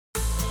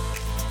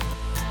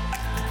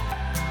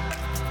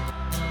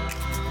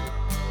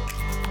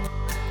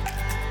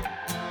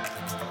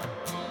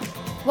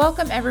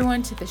Welcome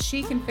everyone to the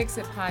She Can Fix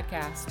It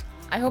podcast.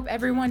 I hope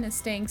everyone is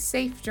staying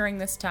safe during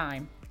this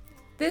time.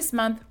 This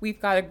month, we've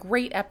got a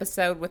great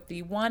episode with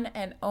the one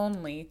and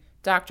only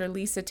Dr.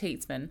 Lisa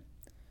Taitsman.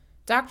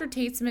 Dr.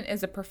 Taitsman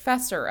is a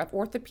professor of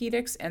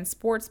orthopedics and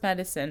sports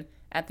medicine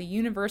at the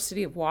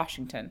University of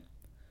Washington.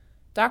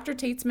 Dr.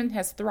 Taitsman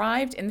has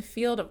thrived in the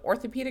field of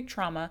orthopedic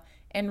trauma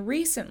and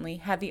recently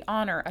had the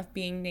honor of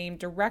being named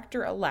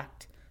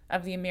Director-elect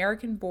of the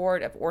American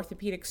Board of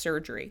Orthopedic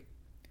Surgery.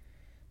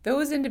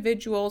 Those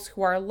individuals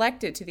who are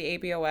elected to the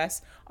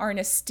ABOS are an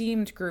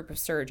esteemed group of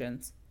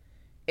surgeons.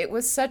 It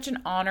was such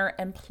an honor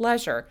and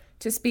pleasure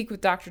to speak with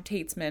Dr.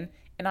 Taitsman,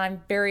 and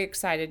I'm very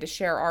excited to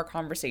share our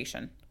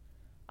conversation.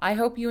 I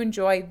hope you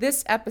enjoy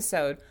this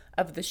episode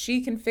of the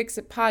She Can Fix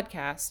It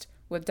podcast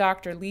with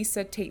Dr.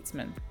 Lisa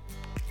Taitsman.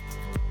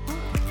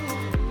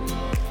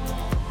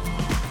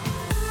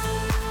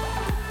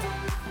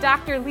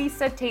 Dr.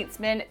 Lisa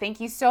Taitsman, thank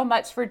you so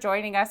much for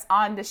joining us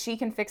on the She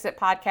Can Fix It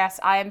podcast.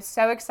 I am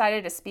so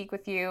excited to speak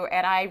with you,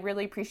 and I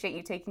really appreciate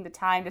you taking the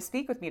time to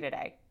speak with me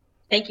today.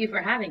 Thank you for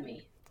having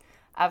me.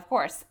 Of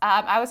course.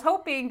 I was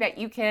hoping that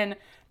you can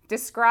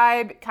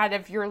describe kind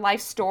of your life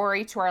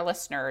story to our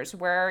listeners,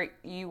 where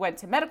you went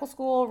to medical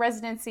school,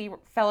 residency,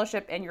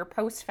 fellowship, and your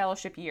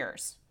post-fellowship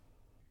years.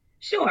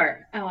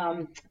 Sure.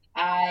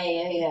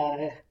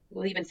 I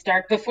will even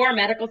start before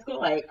medical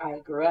school. I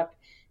grew up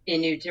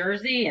in New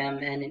Jersey. I'm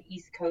an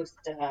East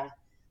Coast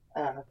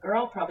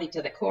girl, probably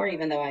to the core,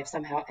 even though I've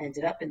somehow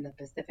ended up in the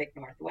Pacific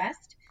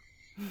Northwest.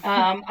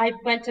 I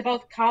went to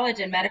both college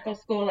and medical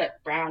school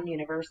at Brown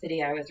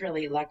University. I was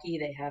really lucky.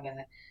 They have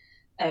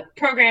a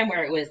program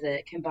where it was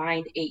a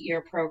combined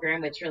 8-year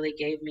program, which really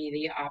gave me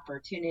the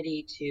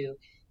opportunity to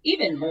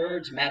even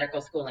merge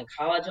medical school and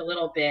college a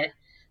little bit,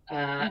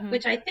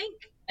 which I think,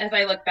 as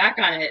I look back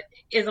on it,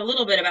 is a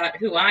little bit about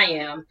who I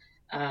am.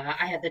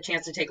 I had the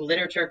chance to take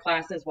literature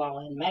classes while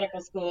in medical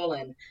school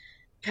and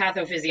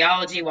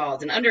pathophysiology while I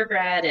was an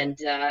undergrad, and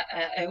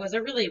it was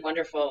a really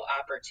wonderful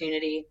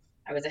opportunity.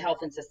 I was a health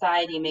and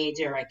society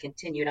major. I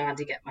continued on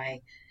to get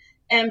my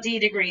MD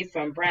degree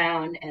from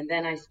Brown, and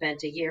then I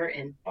spent a year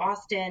in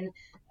Boston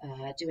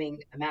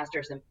doing a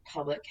master's in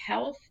public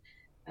health.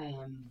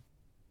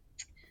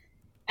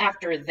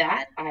 After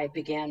that, I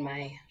began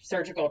my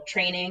surgical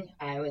training.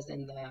 I was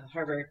in the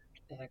Harvard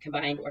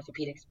Combined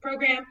Orthopedics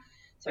program.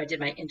 So I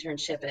did my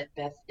internship at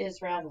Beth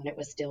Israel when it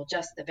was still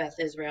just the Beth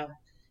Israel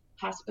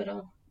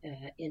Hospital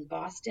in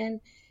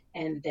Boston.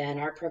 And then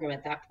our program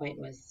at that point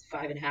was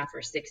 5.5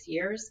 or 6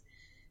 years.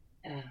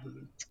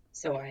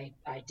 So I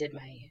did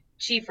my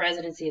chief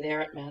residency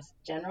there at Mass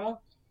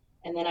General.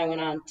 And then I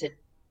went on to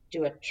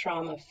do a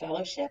trauma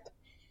fellowship.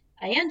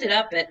 I ended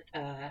up at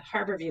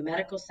Harborview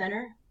Medical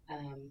Center.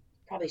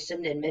 Probably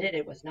shouldn't admit it.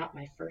 It was not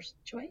my first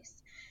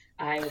choice.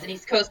 I was an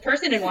East Coast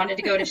person and wanted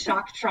to go to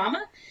shock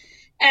trauma.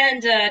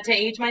 And to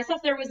age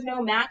myself, there was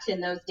no match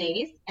in those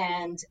days.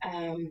 And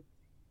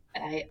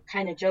I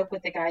kind of joke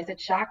with the guys at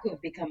Shock who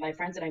have become my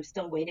friends, and I'm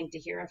still waiting to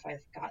hear if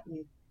I've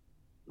gotten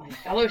my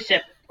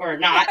fellowship or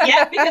not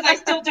yet, because I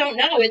still don't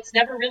know. It's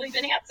never really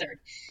been answered.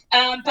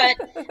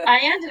 But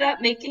I ended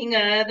up making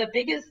the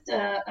biggest,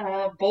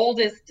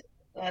 boldest,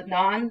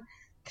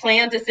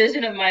 non-planned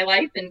decision of my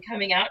life and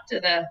coming out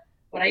to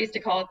what I used to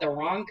call it the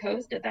wrong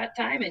coast at that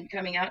time, and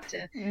coming out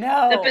to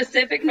the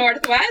Pacific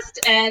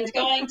Northwest and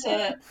going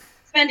to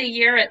spend a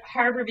year at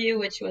Harborview,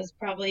 which was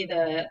probably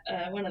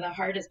one of the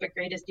hardest but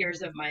greatest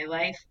years of my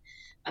life.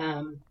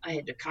 I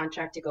had a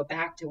contract to go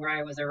back to where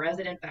I was a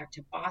resident, back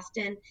to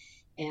Boston,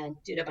 and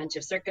due to a bunch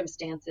of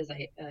circumstances,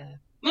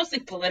 mostly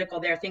political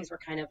there, things were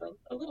kind of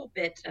a little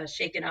bit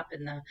shaken up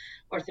in the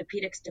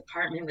orthopedics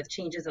department with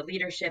changes of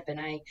leadership, and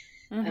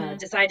I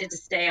decided to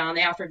stay on.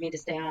 They offered me to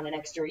stay on an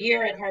extra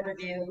year at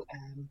Harborview,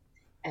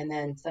 and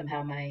then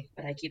somehow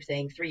what I keep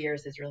saying 3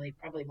 years is really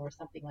probably more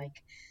something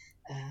like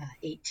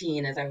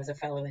 18, as I was a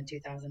fellow in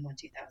 2001,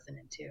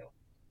 2002.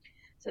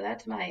 So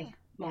that's my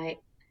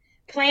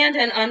planned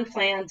and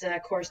unplanned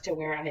course to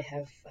where I've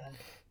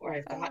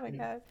gotten. Oh my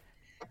God.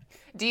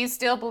 Do you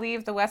still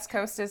believe the West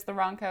Coast is the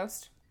wrong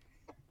coast?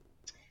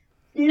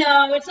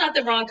 No, it's not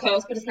the wrong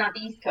coast, but it's not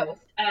the East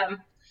Coast.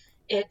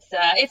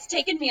 It's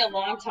taken me a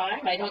long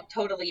time. I don't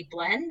totally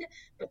blend,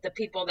 but the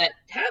people that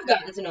have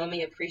gotten to know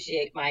me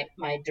appreciate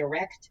my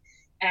direct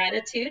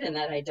attitude, and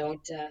that I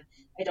don't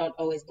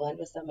always blend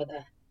with some of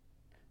the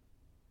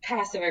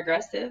passive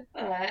aggressive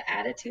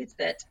attitudes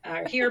that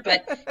are here,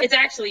 but it's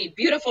actually a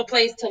beautiful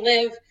place to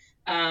live.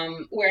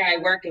 Where I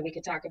work, and we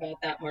could talk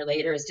about that more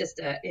later, is just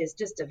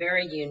a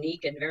very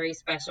unique and very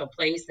special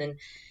place. And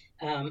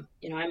I'm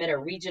at a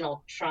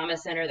regional trauma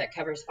center that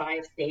covers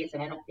 5 states,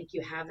 and I don't think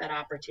you have that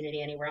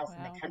opportunity anywhere else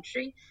in the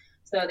country.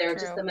 So there are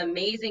just some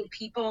amazing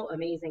people,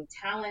 amazing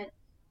talent,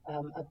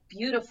 a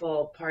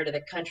beautiful part of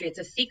the country. It's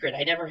a secret.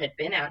 I never had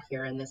been out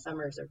here, and the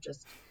summers are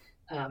just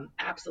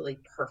absolutely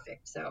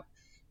perfect. So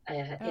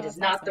it is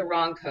not the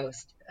wrong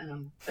coast,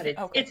 but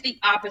it's the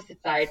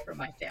opposite side for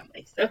my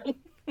family. So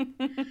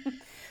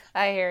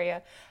I hear you.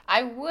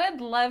 I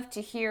would love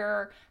to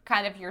hear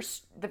kind of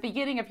the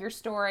beginning of your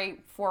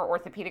story for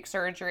orthopedic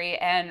surgery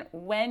and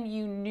when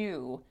you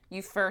knew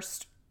you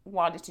first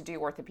wanted to do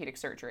orthopedic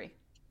surgery.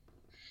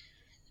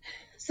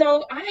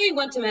 So I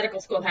went to medical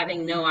school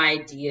having no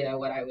idea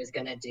what I was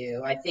going to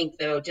do. I think,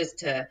 though, just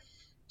to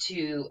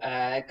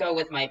go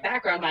with my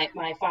background,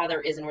 my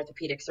father is an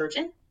orthopedic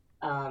surgeon,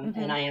 and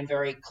Mm-hmm. I am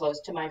very close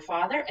to my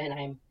father, and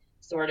I'm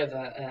sort of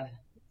a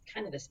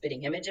kind of the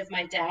spitting image of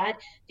my dad.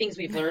 Things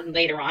we've learned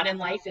later on in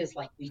life is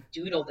like we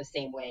doodle the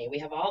same way. We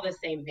have all the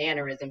same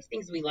mannerisms.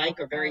 Things we like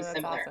are very Oh, that's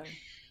similar. awesome.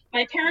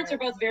 My parents are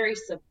Right. both very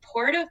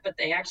supportive, but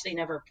they actually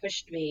never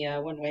pushed me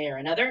one way or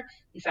another.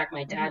 In fact,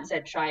 my Mm-hmm. dad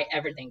said, try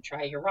everything,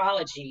 try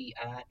urology,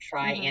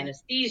 try Mm-hmm.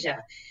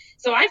 anesthesia.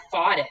 So I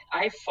fought it.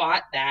 I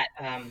fought that,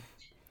 I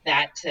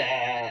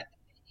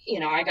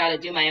got to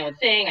do my own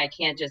thing. I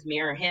can't just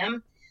mirror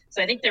him.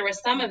 So I think there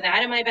was some of Mm-hmm.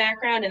 that in my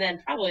background. And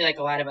then probably like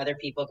a lot of other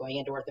people going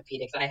into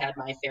orthopedics, I had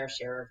my fair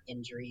share of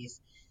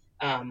injuries.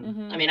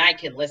 Mm-hmm. I mean, I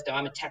can list them.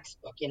 I'm a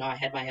textbook. I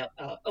had my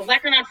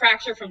olecranon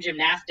fracture from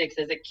gymnastics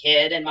as a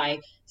kid, and my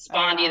Oh,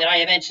 spondy that wow. I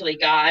eventually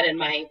got, and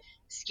my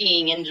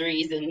skiing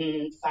injuries,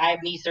 and 5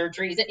 knee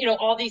surgeries, and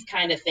all these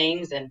kind of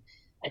things. And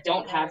I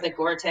don't have Right. the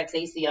Gore-Tex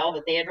ACL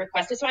that they had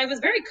requested, so I was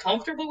very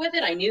comfortable with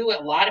it. I knew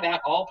a lot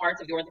about all parts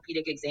of the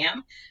orthopedic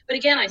exam, but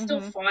again, I still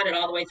Mm-hmm. fought it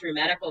all the way through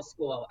medical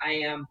school.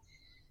 I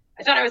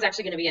thought I was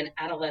actually going to be an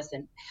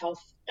adolescent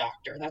health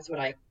doctor. That's what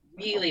I Oh,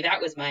 really,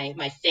 that was my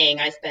thing.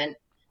 I spent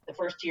the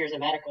first 2 years of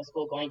medical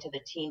school going to the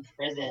teen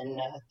prison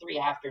 3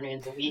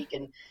 afternoons a week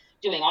and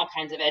doing all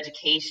kinds of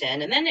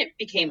education. And then it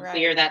became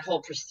clear right. that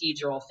whole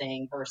procedural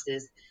thing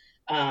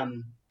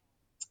um,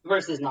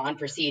 versus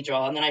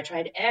non-procedural. And then I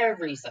tried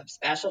every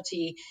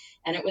subspecialty.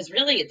 And it was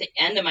really at the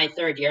end of my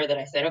 3rd year that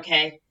I said,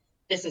 okay,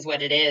 this is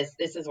what it is.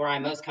 This is where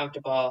I'm most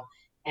comfortable.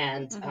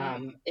 And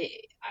Mm-hmm.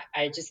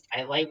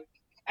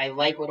 I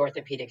like what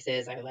orthopedics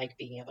is. I like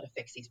being able to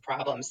fix these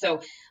problems.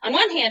 So on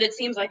one hand, it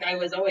seems like I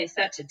was always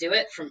set to do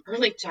it from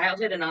early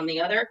childhood. And on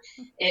the other,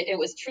 it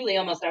was truly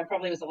almost, I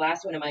probably was the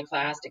last one in my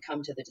class to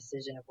come to the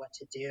decision of what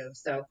to do.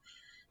 So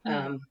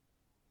Mm-hmm. um,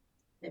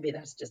 maybe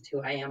that's just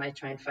who I am. I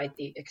try and fight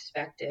the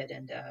expected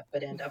and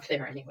but end up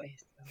there anyway.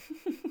 So.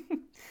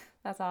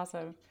 That's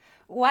awesome.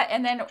 What,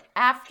 and then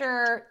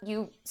after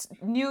you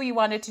knew you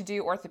wanted to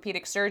do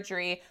orthopedic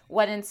surgery,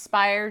 what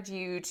inspired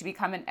you to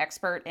become an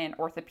expert in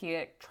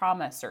orthopedic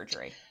trauma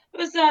surgery?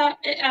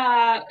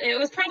 It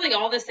was probably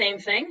all the same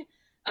thing.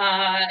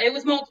 It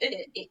was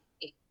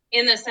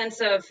in the sense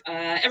of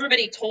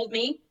everybody told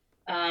me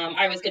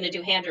I was going to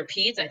do hand or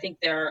peds. I think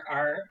there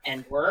are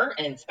and were,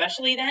 and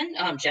especially then,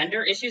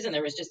 gender issues, and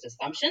there was just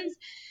assumptions,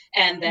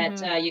 and that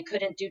Mm-hmm. you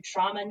couldn't do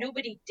trauma.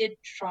 Nobody did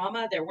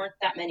trauma. There weren't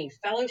that many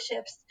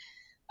fellowships.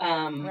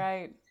 Um,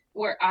 Right.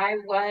 where I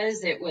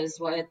was, it was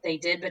what they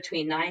did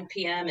between 9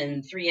 p.m.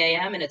 and 3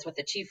 a.m., and it's what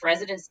the chief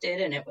residents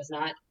did, and it was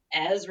not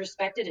as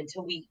respected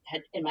until we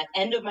had, in my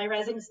end of my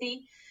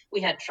residency,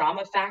 we had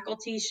trauma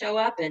faculty show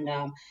up, and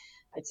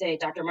I'd say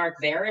Dr.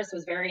 Mark Veris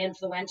was very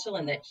influential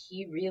in that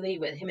he really,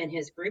 with him and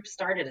his group,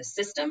 started a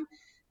system.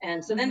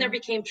 And so then there Mm-hmm.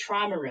 became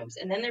trauma rooms,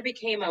 and then there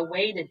became a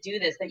way to do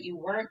this that you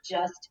weren't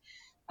just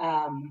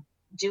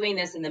doing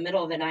this in the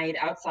middle of the night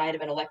outside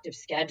of an elective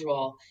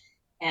schedule,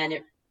 and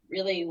it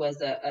really was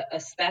a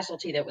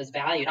specialty that was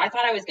valued. I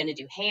thought I was going to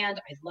do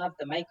hand. I loved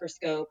the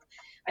microscope.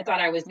 I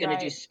thought I was going to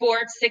do Right.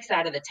 sports. 6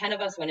 out of the 10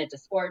 of us went into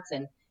sports,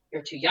 and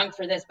you're too young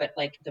for this. But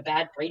like the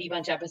bad Brady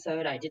Bunch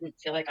episode, I didn't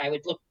feel like I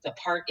would look the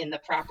part in the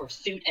proper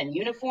suit and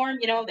uniform,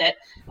 that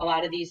a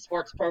lot of these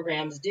sports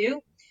programs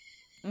do.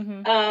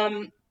 Mm-hmm.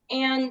 Um,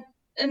 and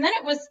and then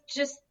it was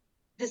just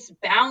this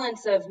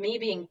balance of me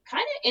being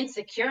kind of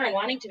insecure and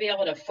wanting to be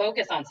able to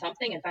focus on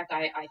something. In fact,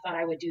 I thought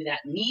I would do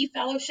that knee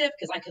fellowship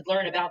because I could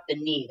learn about the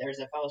knee. There's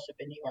a fellowship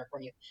in New York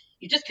where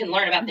you just can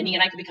learn about the knee, Mm-hmm.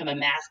 and I could become a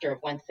master of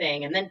one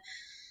thing. And then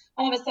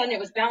all of a sudden, it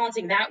was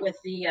balancing that with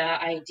the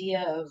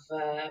idea of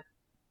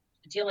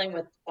dealing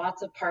with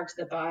lots of parts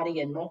of the body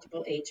and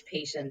multiple age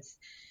patients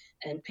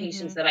and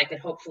patients Mm-hmm. that I could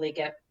hopefully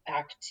get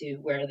back to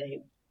where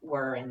they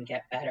were and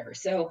get better.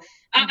 So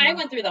I Mm-hmm.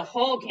 went through the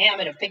whole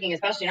gamut of picking,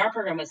 especially in our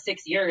program was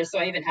 6 years. So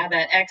I even had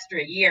that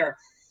extra year.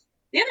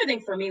 The other thing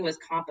for me was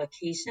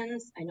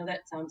complications. I know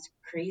that sounds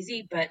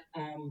crazy, but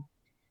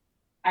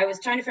I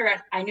was trying to figure out,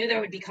 I knew there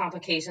would be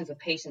complications with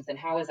patients and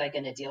how was I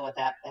going to deal with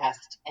that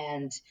best?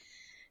 And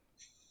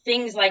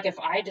things like if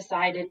I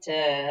decided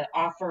to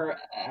offer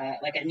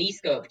like a knee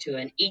scope to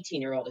an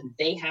 18-year-old and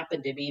they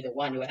happened to be the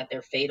one who had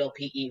their fatal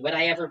PE, would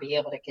I ever be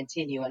able to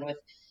continue? And with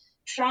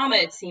trauma,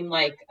 it seemed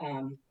like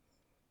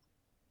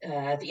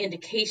the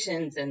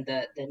indications and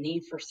the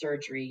need for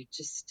surgery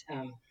just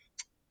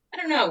I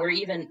don't know, we're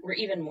even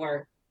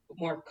more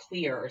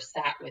clear or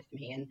sat with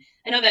me. And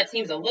I know that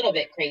seems a little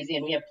bit crazy,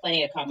 and we have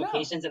plenty of No.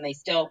 complications, and they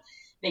still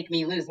make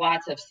me lose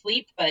lots of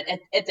sleep. But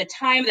at the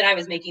time that I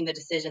was making the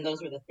decision,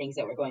 those were the things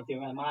that were going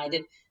through my mind.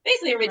 And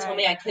basically, everybody told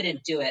me Right. I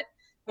couldn't do it.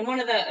 When one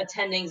of the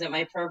attendings at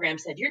my program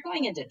said, "You're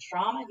going into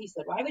trauma," he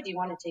said, "Why would you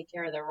want to take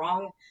care of the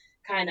wrong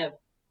kind of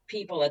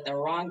people at the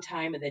wrong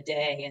time of the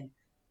day?" And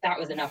that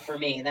was enough for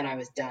me. Then I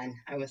was done.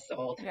 I was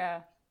sold.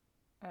 Yeah.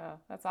 Oh,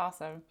 that's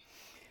awesome.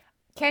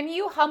 Can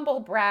you humble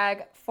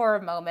brag for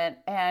a moment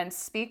and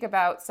speak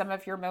about some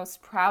of your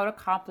most proud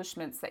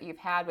accomplishments that you've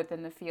had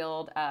within the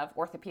field of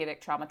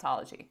orthopedic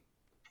traumatology?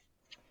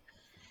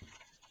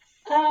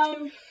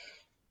 Um,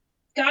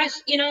 Gosh,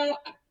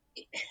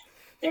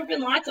 there have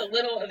been lots of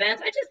little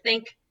events. I just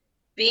think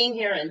being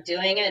here and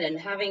doing it and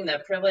having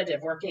the privilege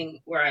of working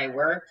where I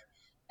work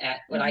at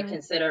what I Mm-hmm.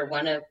 consider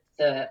one of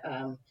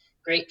the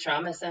great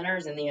trauma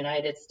centers in the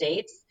United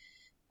States,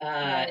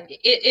 Right.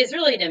 it is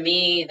really to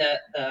me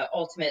the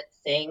ultimate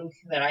thing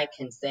that I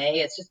can say.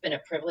 It's just been a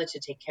privilege to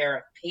take care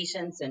of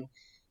patients and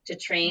to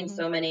train Mm-hmm.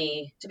 so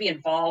many, to be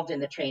involved in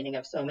the training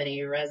of so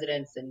many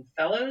residents and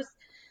fellows.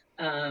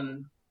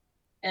 Um,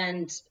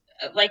 and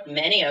like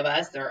many of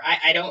us, or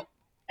I don't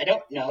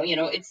know,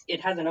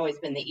 it hasn't always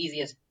been the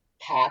easiest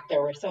path.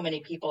 There were so many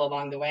people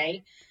along the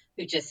way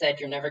who just said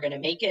you're never going to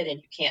make it and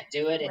you can't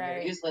do it and you're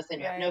Right. useless and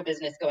you have no Right.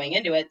 business going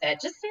into it.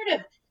 That just sort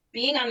of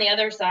being on the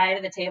other side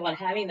of the table and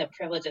having the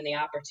privilege and the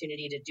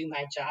opportunity to do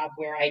my job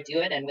where I do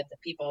it and with the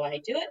people I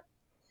do it,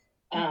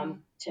 Mm-hmm.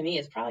 to me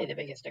is probably the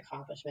biggest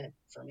accomplishment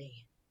for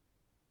me.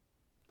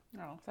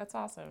 Oh, that's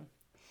awesome.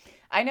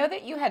 I know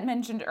that you had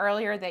mentioned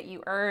earlier that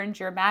you earned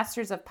your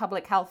Master's of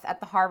Public Health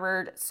at the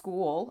Harvard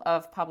School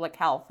of Public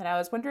Health. And I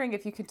was wondering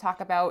if you could talk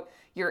about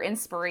your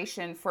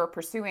inspiration for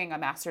pursuing a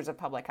Master's of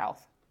Public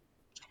Health.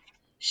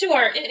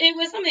 Sure. It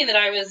was something that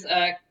I was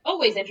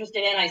always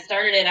interested in. I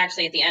started it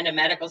actually at the end of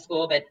medical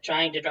school, but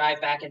trying to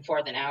drive back and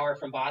forth an hour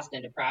from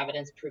Boston to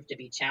Providence proved to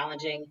be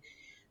challenging.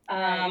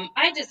 Right.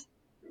 I just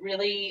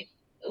really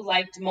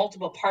liked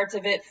multiple parts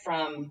of it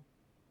from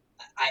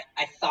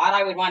I thought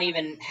I would want to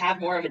even have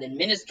more of an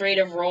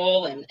administrative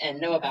role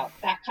and know about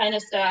that kind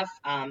of stuff,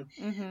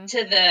 Mm-hmm.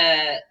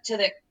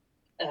 to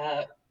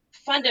the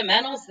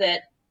fundamentals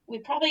that we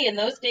probably in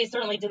those days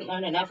certainly didn't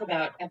learn enough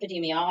about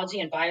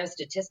epidemiology and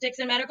biostatistics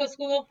in medical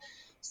school.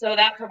 So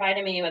that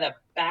provided me with a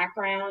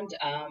background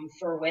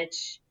for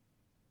which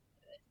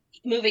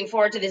moving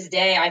forward to this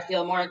day, I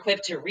feel more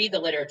equipped to read the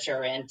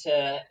literature and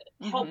to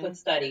help Mm-hmm. with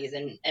studies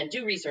and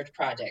do research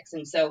projects.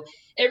 And so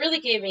it really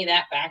gave me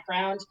that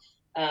background.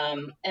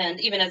 And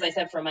even as I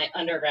said, for my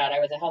undergrad, I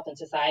was a health and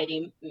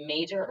society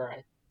major, or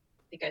I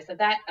think I said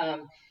that.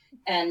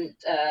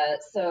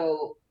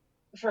 So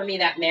for me,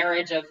 that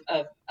marriage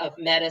of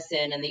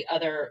medicine and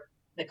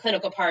the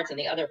clinical parts and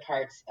the other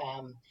parts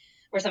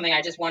were something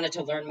I just wanted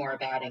to learn more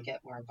about and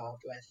get more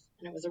involved with.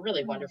 And it was a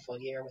really Mm. wonderful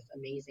year with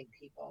amazing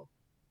people.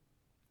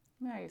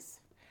 Nice.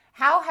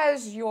 How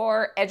has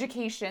your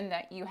education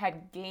that you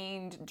had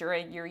gained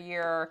during your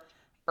year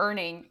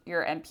earning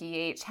your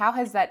MPH, how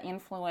has that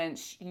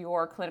influenced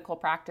your clinical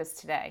practice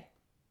today?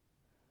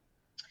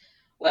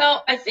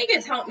 Well, I think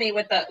it's helped me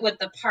with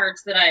the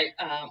parts that I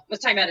was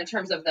talking about in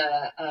terms of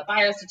the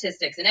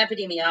biostatistics and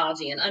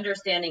epidemiology and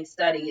understanding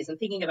studies and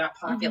thinking about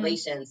Mm-hmm.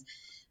 populations.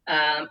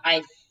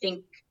 I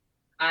think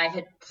I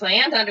had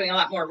planned on doing a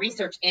lot more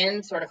research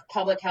in sort of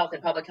public health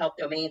and public health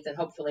domains, and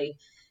hopefully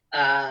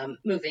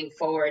moving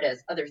forward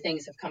as other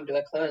things have come to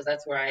a close,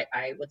 that's where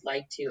I would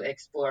like to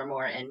explore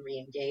more and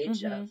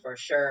re-engage Mm-hmm. for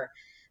sure.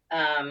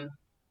 Um,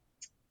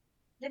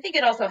 I think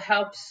it also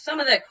helps some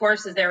of the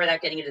courses there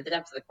without getting into the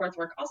depths of the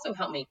coursework also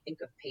helped me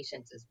think of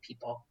patients as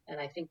people. And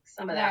I think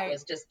some of that Right.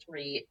 was just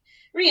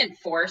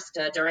reinforced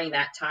during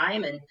that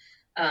time. And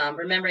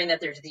remembering that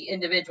there's the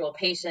individual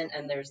patient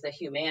and there's the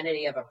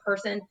humanity of a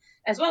person,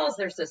 as well as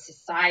there's the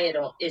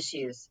societal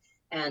issues.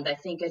 And I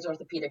think as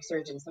orthopedic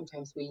surgeons,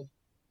 sometimes we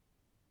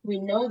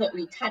know that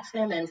we touch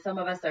them, and some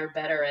of us are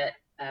better at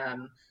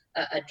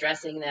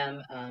addressing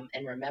them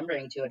and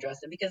remembering to address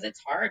them because it's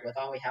hard with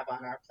all we have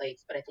on our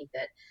plates. But I think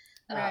that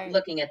Right.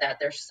 looking at that,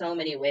 there's so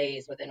many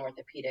ways within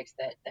orthopedics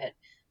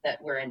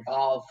that we're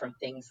involved, from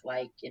things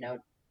like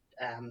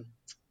um,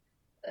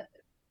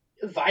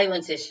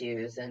 violence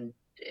issues and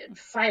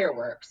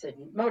fireworks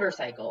and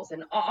motorcycles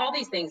and all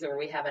these things where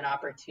we have an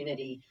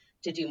opportunity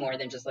to do more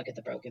than just look at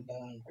the broken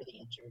bone or the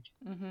injured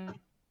Mm-hmm.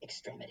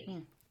 extremity.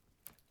 Mm.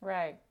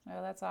 Right.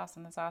 Oh, that's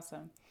awesome. That's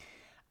awesome.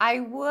 I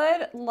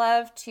would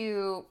love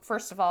to,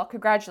 first of all,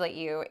 congratulate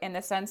you in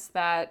the sense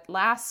that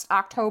last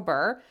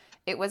October,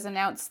 it was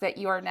announced that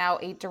you are now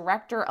a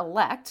director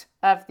elect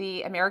of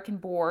the American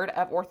Board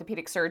of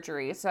Orthopedic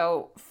Surgery.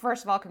 So,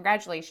 first of all,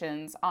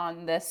 congratulations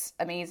on this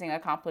amazing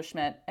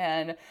accomplishment.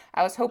 And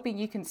I was hoping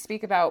you can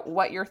speak about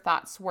what your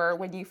thoughts were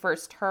when you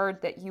first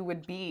heard that you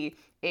would be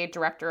a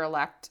director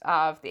elect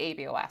of the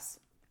ABOS.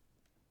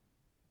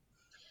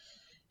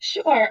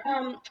 Sure.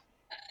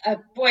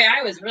 Boy,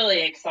 I was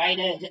really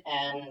excited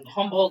and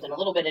humbled and a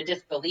little bit of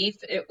disbelief.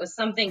 It was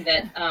something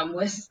that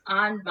was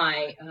on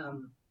my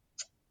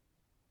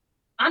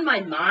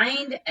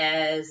mind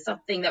as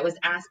something that was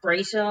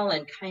aspirational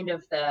and kind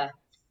of the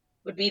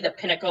would be the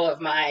pinnacle of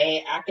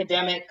my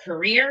academic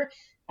career.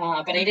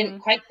 But I didn't Mm-hmm.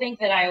 quite think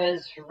that I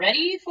was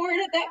ready for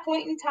it at that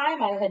point in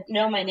time. I had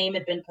known my name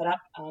had been put up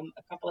a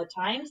couple of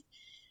times,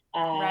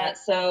 Right.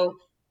 so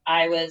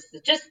I was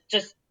just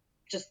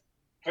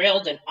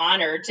thrilled and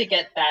honored to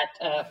get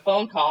that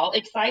phone call.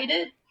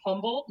 Excited,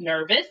 humble,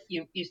 nervous.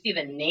 You see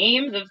the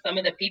names of some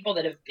of the people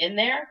that have been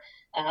there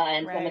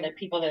and some of the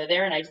people that are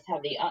there, and I just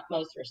have the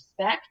utmost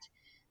respect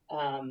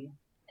and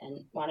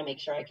want to make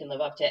sure I can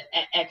live up to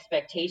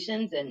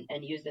expectations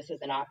and use this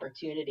as an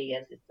opportunity,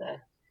 as it's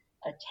a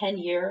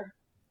 10-year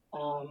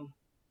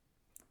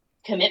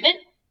commitment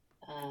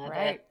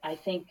that I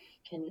think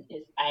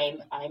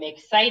I'm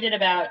excited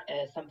about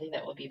as something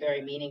that will be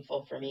very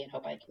meaningful for me and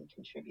hope I can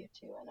contribute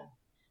to in a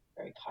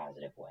very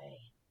positive way.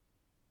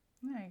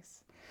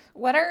 Nice.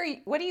 What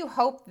do you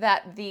hope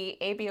that the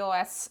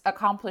ABOS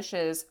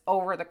accomplishes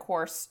over the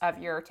course of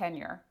your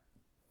tenure?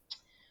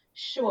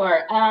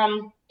 Sure.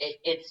 I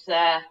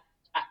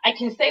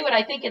can say what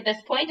I think at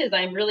this point is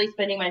I'm really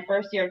spending my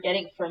first year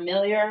getting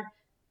familiar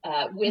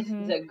with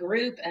the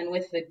group and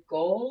with the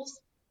goals.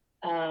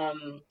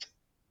 And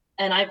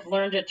I've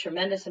learned a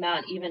tremendous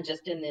amount even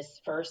just in this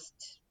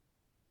first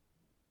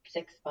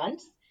 6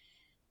 months.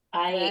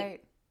 I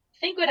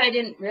think what I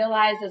didn't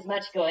realize as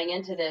much going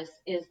into this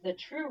is the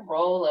true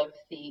role of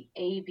the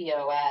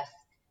ABOS,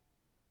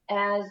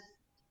 as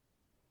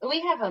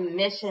we have a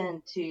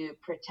mission to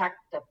protect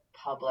the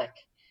public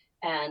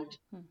and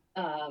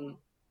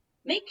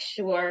make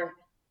sure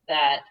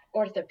that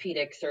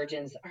orthopedic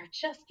surgeons are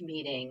just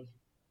meeting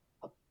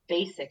a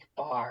basic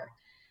bar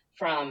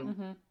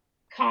from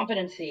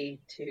competency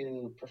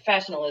to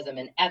professionalism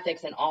and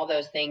ethics and all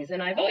those things.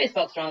 And I've always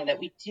felt strongly that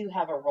we do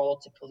have a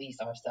role to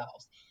police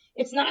ourselves.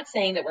 It's not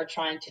saying that we're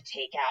trying to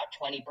take out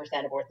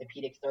 20% of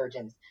orthopedic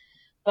surgeons,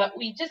 but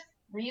we just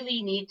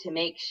really need to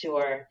make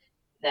sure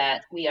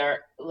that we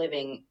are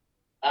living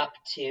up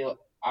to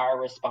our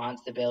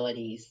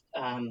responsibilities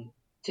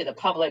to the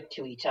public,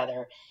 to each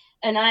other.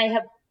 And I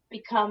have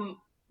become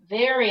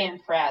very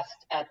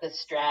impressed at the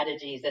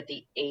strategies that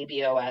the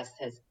ABOS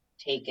has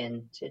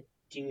taken to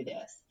do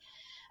this.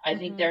 I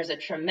think there's a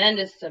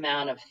tremendous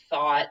amount of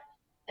thought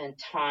and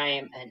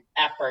time and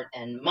effort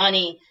and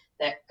money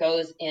that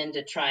goes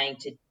into trying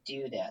to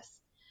do this.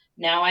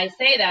 Now, I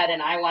say that,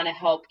 and I want to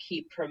help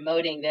keep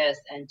promoting this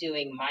and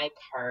doing my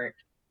part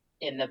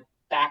in the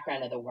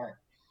background of the work.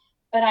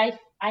 But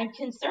I'm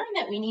concerned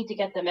that we need to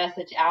get the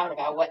message out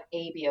about what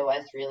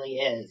ABOS really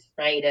is,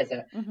 right? As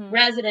a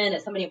resident,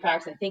 as somebody in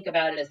practice, I think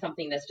about it as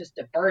something that's just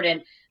a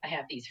burden. I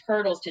have these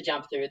hurdles to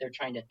jump through. They're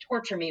trying to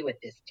torture me with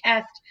this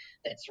test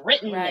that's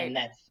written and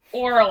that's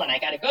oral, and I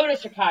got to go to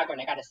Chicago,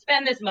 and I got to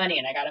spend this money,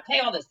 and I got to pay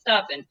all this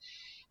stuff.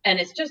 And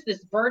it's just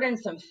this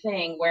burdensome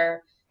thing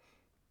where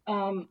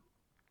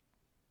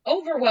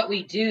over what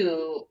we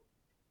do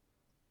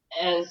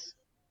as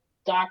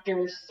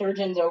doctors,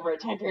 surgeons over a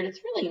time period,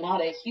 it's really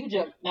not a huge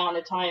amount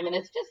of time, and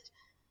it's just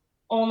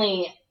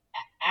only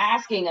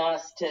asking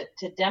us to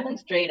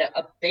demonstrate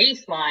a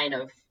baseline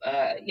of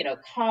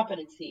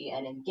competency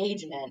and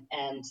engagement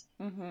and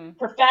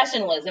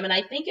professionalism. And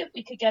I think if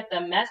we could get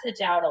the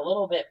message out a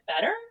little bit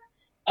better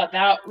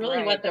about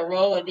really what the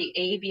role of the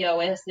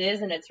ABOS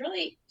is, and it's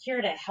really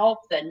here to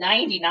help the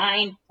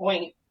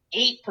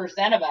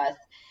 99.8% of us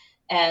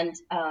and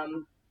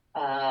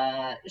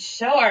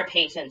show our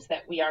patients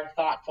that we are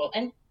thoughtful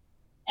and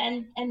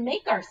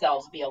make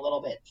ourselves be a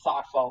little bit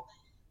thoughtful.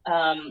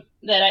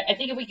 That I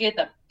think if we get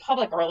the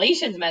public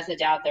relations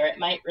message out there, it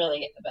might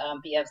really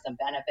be of some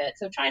benefit.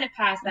 So trying to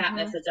pass that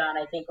message on,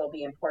 I think, will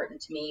be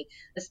important to me,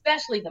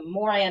 especially the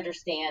more I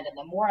understand and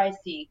the more I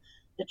see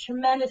the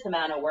tremendous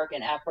amount of work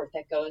and effort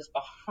that goes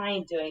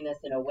behind doing this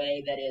in a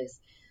way that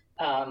is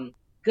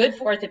good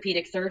for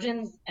orthopedic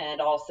surgeons and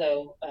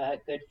also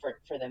good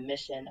for the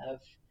mission of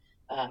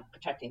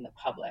protecting the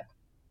public.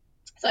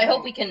 So I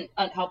hope we can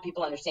help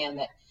people understand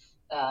that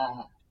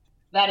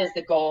that is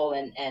the goal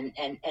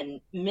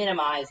and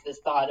minimize this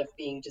thought of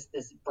being just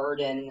this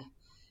burden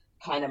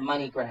kind of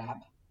money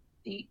grab.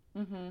 The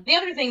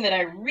other thing that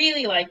I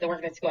really like the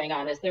work that's going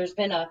on is there's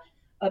been a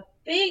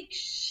big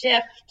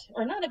shift,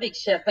 or not a big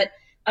shift, but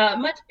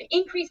much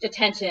increased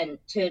attention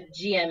to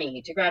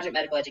GME, to graduate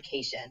medical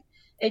education.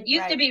 It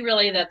used to be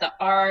really that the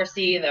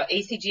RRC, the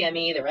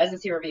ACGME, the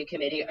Residency Review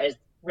Committee is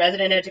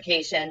resident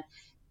education,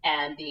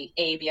 and the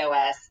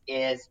ABOS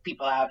is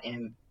people out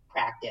in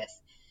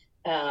practice,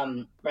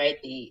 right?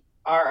 The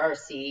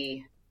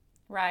RRC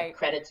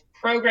accredits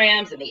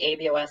programs, and the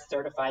ABOS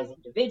certifies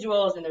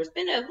individuals. And there's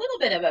been a little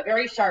bit of a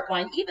very sharp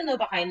line, even though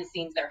behind the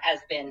scenes there has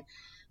been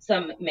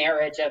some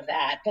marriage of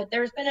that. But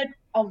there's been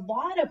a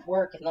lot of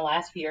work in the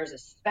last few years,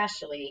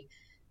 especially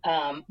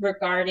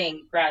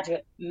regarding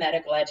graduate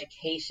medical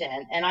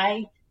education. And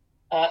I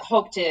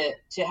hope to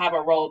have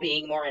a role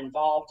being more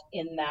involved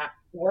in that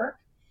work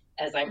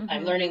as I'm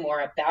learning more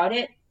about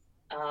it.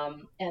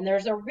 And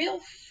there's a real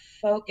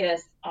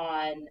focus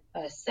on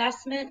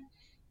assessment,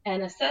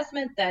 and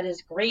assessment that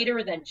is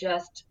greater than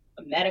just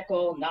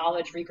medical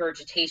knowledge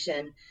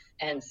regurgitation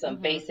and some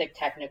basic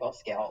technical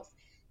skills.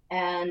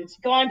 And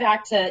going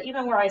back to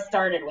even where I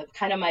started with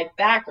kind of my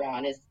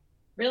background is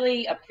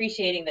really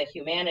appreciating the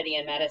humanity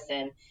in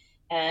medicine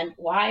and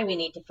why we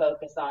need to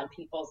focus on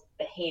people's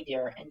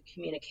behavior and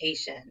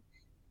communication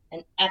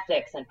and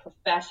ethics and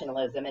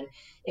professionalism. And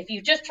if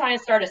you just try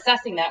and start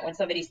assessing that when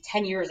somebody's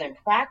 10 years in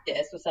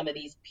practice with some of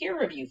these peer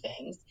review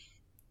things,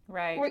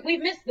 Right.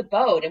 we've missed the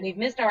boat, and we've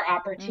missed our Mm-hmm.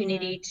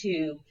 opportunity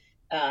to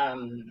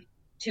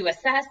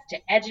assess, to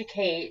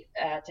educate,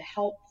 to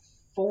help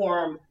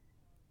form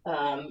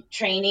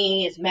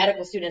trainees,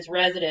 medical students,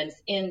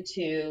 residents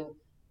into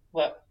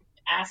what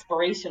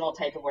aspirational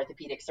type of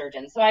orthopedic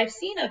surgeons. So I've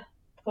seen a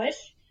push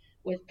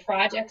with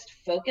projects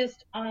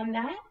focused on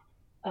that,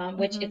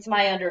 which Mm-hmm. it's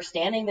my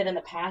understanding that in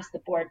the past the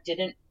board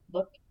didn't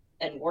look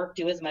and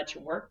do as much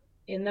work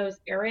in those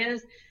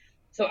areas.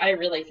 So I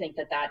really think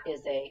that that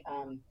is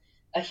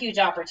a huge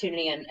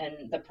opportunity,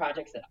 and the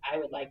projects that I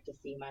would like to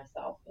see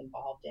myself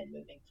involved in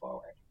moving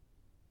forward.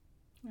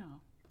 Oh,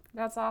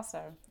 that's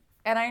awesome.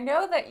 And I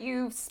know that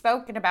you've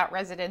spoken about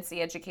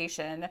residency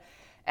education,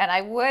 and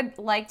I would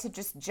like to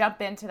just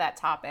jump into that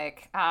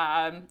topic.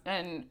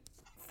 And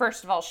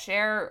first of all,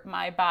 share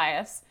my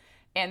bias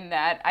in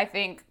that I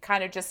think,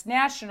 kind of just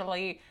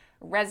nationally,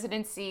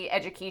 residency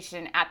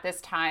education at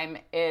this time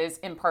is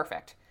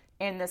imperfect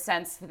in the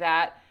sense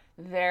that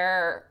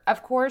there,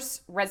 of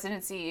course,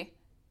 residency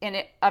in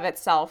it of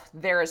itself,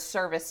 there is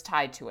service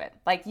tied to it.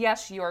 Like,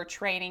 yes, you're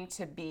training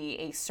to be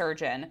a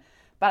surgeon,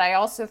 but I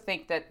also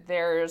think that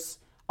there's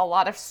a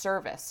lot of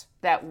service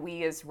that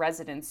we as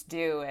residents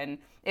do, and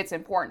it's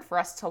important for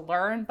us to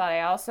learn. But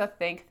I also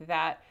think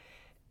that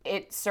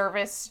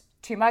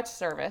too much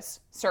service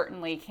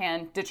certainly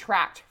can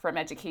detract from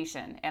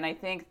education. And I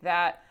think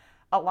that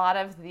a lot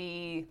of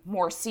the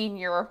more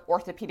senior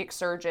orthopedic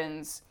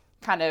surgeons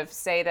kind of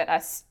say that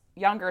us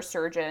younger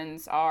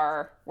surgeons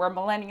we're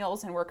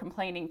millennials and we're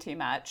complaining too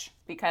much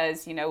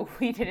because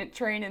we didn't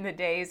train in the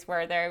days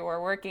where they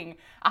were working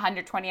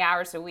 120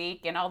 hours a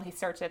week and all these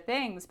sorts of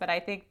things. But I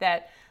think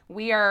that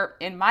we are,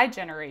 in my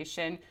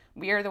generation,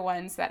 we are the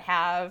ones that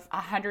have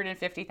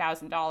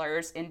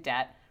 $150,000 in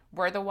debt.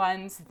 We're the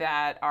ones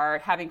that are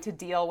having to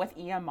deal with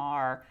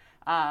EMR.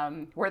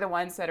 We're the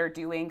ones that are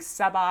doing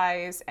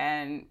sub-Is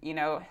and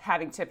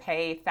having to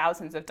pay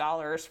thousands of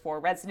dollars for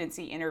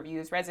residency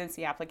interviews,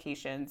 residency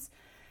applications.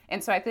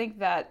 And so I think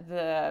that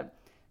the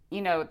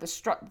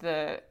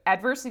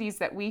adversities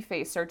that we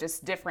face are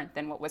just different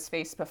than what was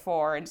faced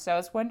before. And so I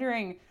was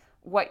wondering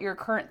what your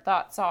current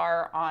thoughts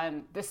are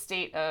on the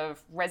state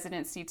of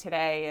residency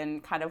today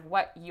and kind of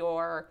what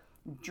your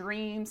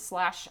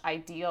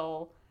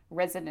dream/ideal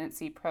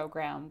residency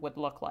program would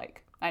look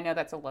like. I know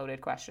that's a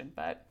loaded question,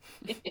 but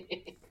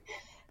It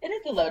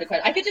is a loaded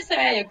question. I could just say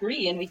I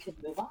agree, and we could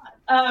move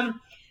on.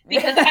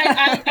 Because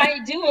I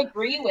do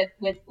agree with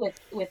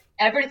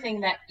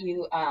everything that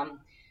you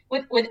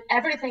with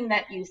everything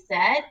that you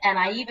said, and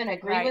I even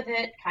agree right. with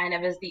it kind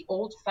of as the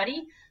old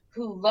fuddy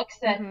who looks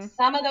at Mm-hmm.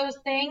 some of those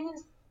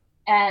things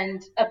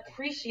and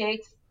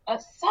appreciates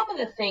some of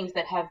the things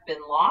that have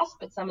been lost,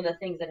 but some of the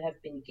things that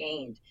have been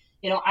gained.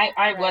 I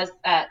Right. was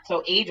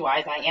so age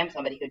wise, I am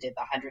somebody who did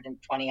the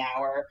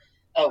 120-hour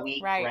a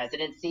week Right.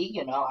 residency.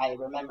 I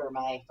remember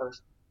my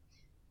first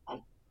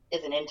um,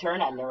 as an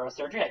intern on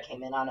neurosurgery. I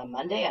came in on a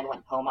Monday and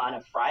went home on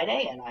a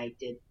Friday, and I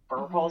did burr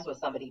Mm-hmm. holes with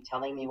somebody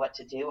telling me what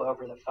to do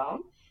over the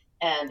phone.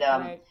 And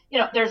Right.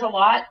 there's a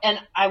lot, and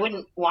I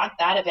wouldn't want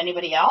that of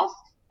anybody else.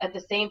 At the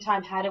same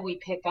time, how do we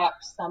pick up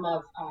some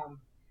of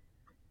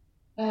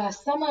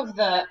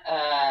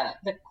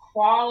the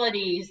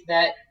qualities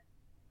that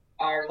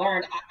are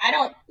learned? I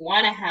don't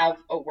want to have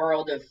a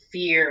world of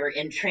fear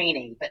in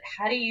training, but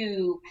how do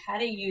you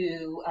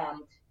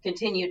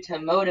continue to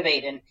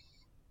motivate? And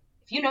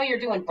if you're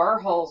doing burr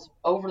holes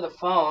over the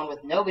phone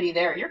with nobody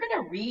there, you're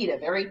going to read a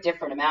very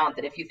different amount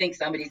than if you think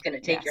somebody's going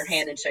to take your Yes.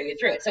 hand and show you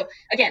through it. So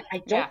again, I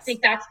don't Yes.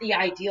 think that's the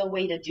ideal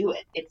way to do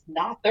it. It's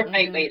not the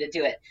right Mm-hmm. way to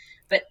do it.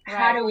 But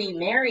how Right. do we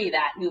marry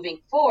that moving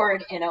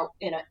forward in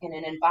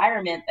an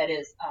environment that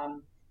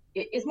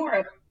is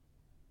more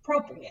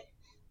appropriate,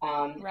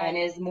 and Right.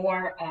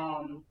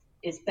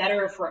 is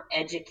better for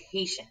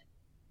education? Yeah.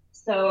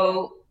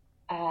 So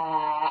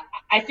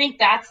I think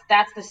that's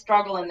the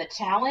struggle and the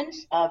challenge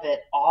of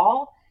it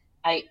all.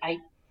 I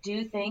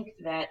do think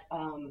that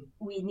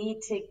we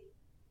need to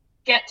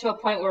get to a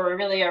point where we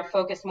really are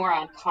focused more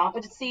on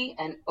competency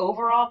and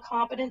overall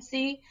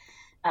competency.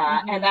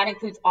 And Mm-hmm. that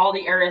includes all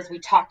the areas we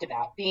talked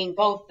about, being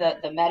both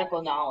the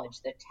medical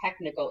knowledge, the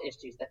technical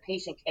issues, the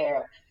patient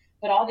care,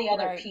 but all the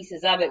other Right.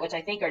 pieces of it, which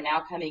I think are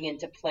now coming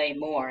into play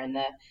more, and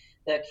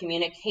the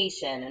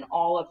communication and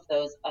all of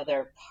those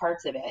other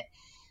parts of it.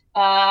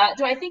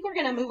 Do I think we're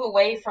going to move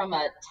away from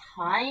a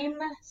time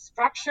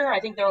structure? I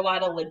think there are a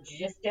lot of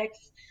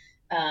logistics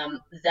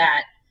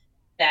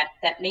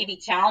that may be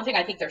challenging.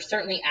 I think they're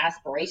certainly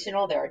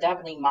aspirational. There are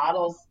definitely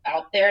models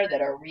out there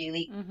that are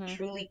really Mm-hmm.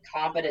 truly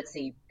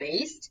competency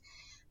based.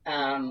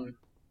 Um,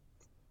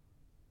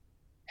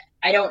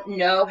 I don't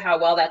know how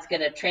well that's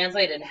going to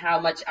translate, and how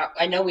much.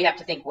 I know we have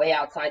to think way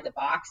outside the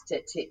box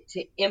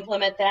to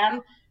implement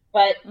them.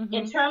 But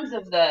in Mm-hmm. terms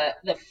of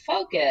the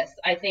focus,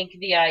 I think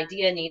the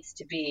idea needs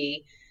to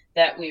be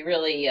that we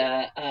really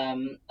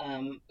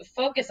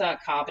focus on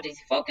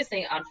competency,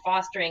 focusing on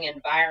fostering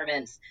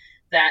environments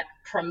that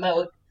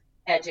promote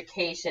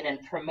education and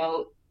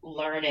promote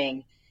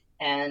learning,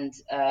 and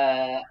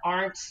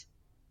aren't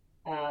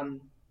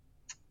um,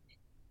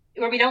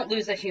 we don't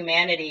lose the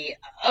humanity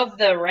of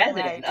the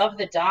resident, Right. of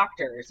the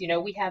doctors. You know,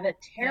 we have a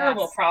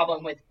terrible Yes.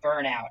 problem with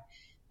burnout,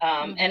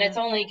 and it's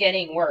only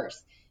getting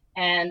worse.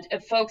 And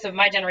folks of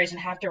my generation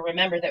have to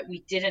remember that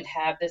we didn't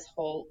have this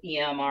whole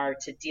EMR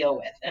to deal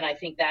with. And I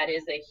think that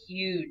is a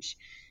huge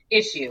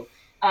issue.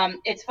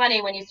 It's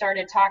funny when you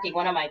started talking,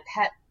 one of my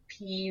pet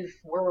peeve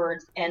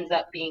words ends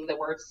up being the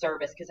word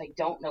service, because I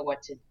don't know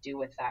what to do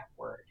with that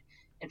word.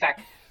 In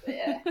fact,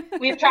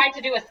 we've tried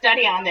to do a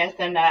study on this,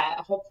 and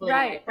hopefully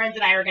my friends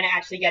and I are going to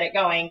actually get it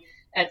going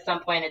at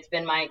some point. It's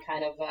been my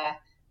kind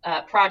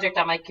of project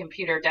on my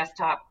computer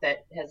desktop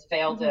that has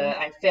failed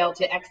I've failed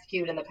to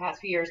execute in the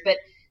past few years. But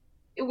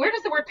where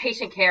does the word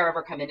patient care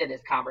ever come into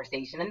this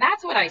conversation? And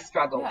that's what I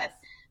struggle with.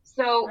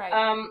 So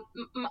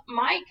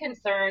my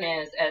concern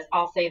is, as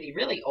I'll say, the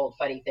really old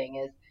funny thing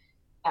is,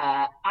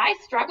 I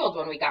struggled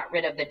when we got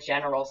rid of the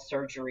general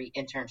surgery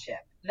internship.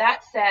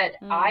 That said,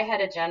 I had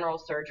a general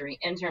surgery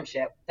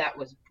internship that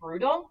was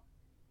brutal,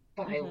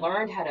 but I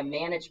learned how to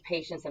manage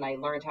patients and I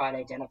learned how to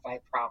identify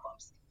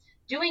problems.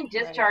 Doing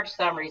discharge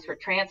summaries for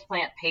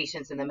transplant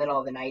patients in the middle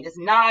of the night is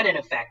not an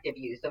effective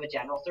use of a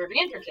general surgery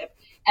internship,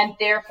 and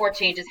therefore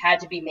changes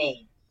had to be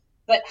made.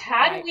 But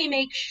how do we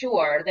make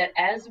sure that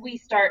as we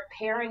start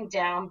paring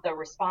down the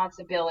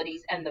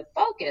responsibilities and the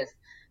focus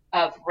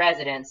of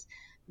residents,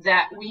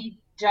 that we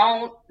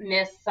don't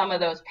miss some of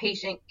those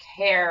patient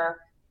care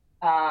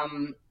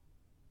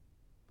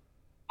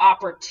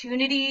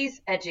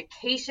opportunities,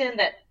 education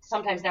that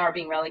sometimes now are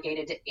being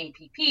relegated to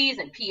APPs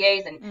and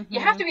PAs, and you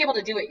have to be able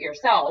to do it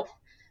yourself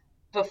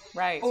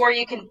before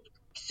you can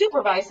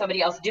supervise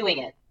somebody else doing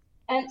it.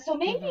 And so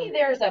maybe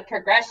there's a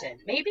progression.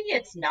 Maybe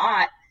it's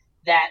not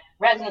that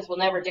residents will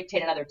never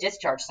dictate another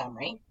discharge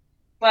summary,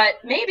 but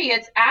maybe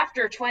it's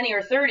after 20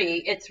 or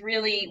 30, it's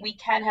really, we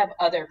can have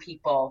other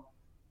people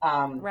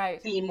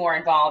be more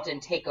involved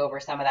and take over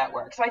some of that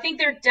work. So I think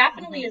there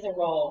definitely is a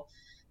role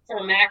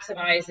for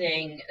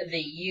maximizing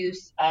the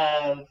use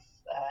of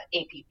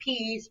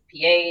APPs,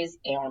 PAs,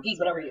 ARMPs,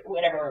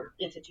 whatever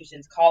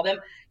institutions call them.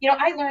 You know,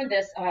 I learned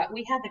this.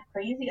 We had the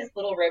craziest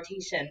little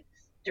rotation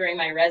during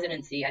my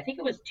residency. I think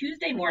it was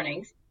Tuesday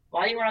mornings.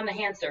 While you were on the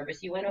hand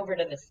service, you went over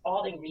to the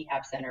Spalding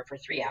Rehab Center for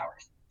 3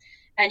 hours.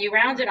 And you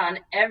rounded on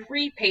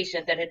every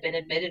patient that had been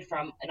admitted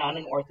on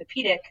an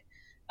orthopedic,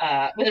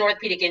 with an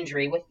orthopedic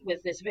injury,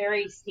 with this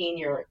very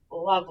senior,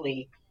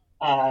 lovely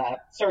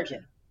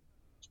surgeon.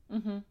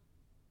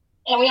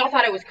 And we all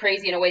thought it was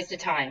crazy and a waste of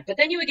time. But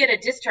then you would get a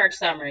discharge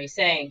summary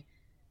saying,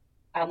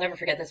 I'll never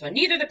forget this one,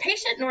 neither the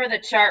patient nor the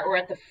chart were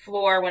at the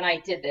floor when I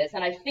did this,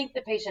 and I think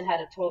the patient had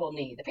a total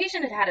knee. The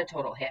patient had a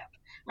total hip,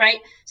 right?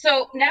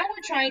 So now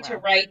we're trying to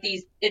write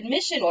these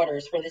admission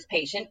orders for this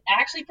patient,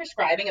 actually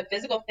prescribing a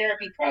physical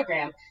therapy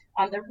program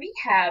on the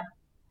rehab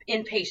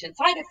inpatient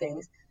side of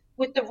things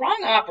with the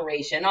wrong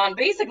operation on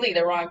basically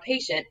the wrong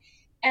patient.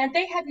 And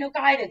they had no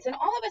guidance. And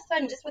all of a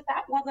sudden, just with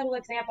that one little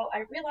example,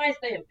 I realized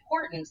the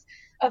importance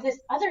of this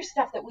other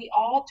stuff that we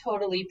all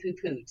totally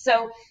poo-pooed.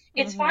 So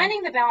it's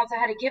finding the balance of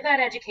how to give that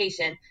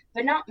education,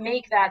 but not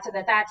make that so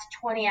that that's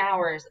 20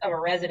 hours of a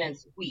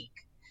resident's week.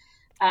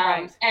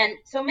 And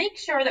so make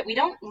sure that we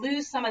don't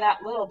lose some of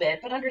that little bit,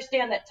 but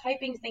understand that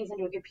typing things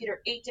into a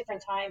computer 8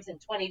 different times in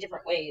 20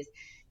 different ways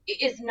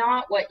is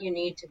not what you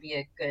need to be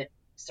a good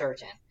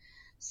surgeon.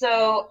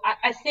 So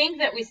I think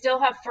that we still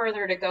have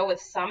further to go with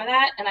some of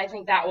that, and I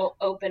think that will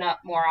open up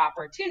more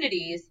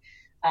opportunities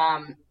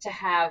to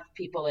have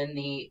people in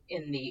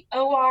the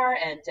OR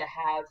and to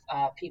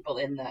have people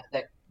in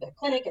the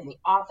clinic and the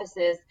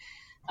offices,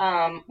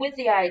 with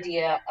the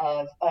idea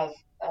of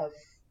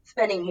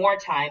spending more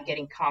time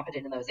getting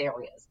competent in those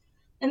areas.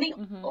 And the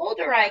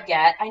older I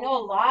get, I know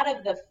a lot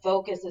of the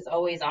focus is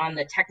always on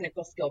the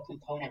technical skill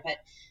component, but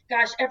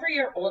gosh, every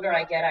year older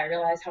I get, I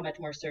realize how much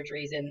more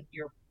surgery is in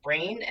your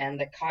brain and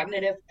the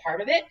cognitive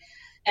part of it.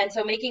 And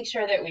so making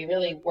sure that we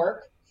really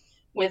work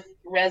with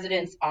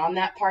residents on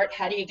that part.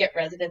 How do you get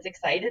residents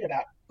excited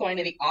about going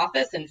to the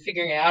office and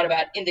figuring out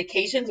about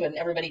indications when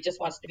everybody just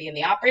wants to be in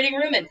the operating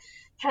room? And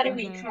how do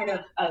we kind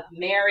of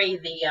marry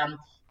the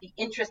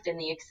interest and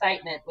the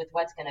excitement with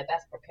what's going to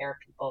best prepare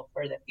people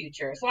for the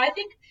future? So I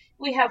think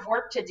we have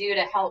work to do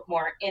to help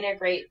more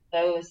integrate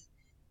those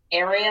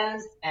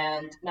areas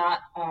and not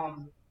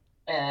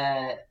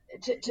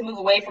to move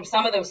away from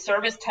some of those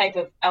service type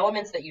of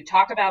elements that you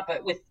talk about,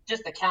 but with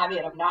just the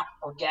caveat of not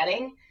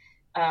forgetting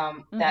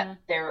that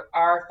there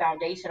are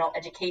foundational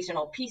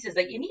educational pieces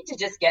that you need to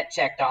just get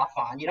checked off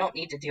on. You don't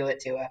need to do it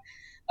to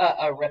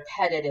a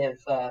repetitive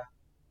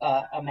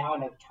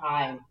amount of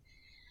time.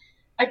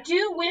 I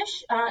do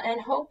wish and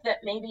hope that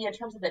maybe in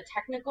terms of the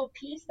technical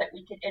piece that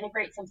we could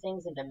integrate some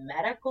things into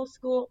medical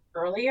school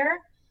earlier,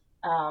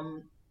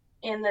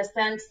 in the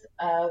sense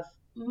of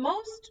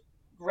most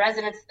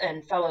residents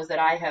and fellows that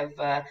I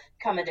have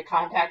come into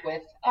contact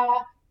with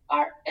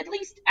are at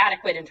least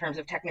adequate in terms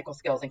of technical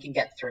skills and can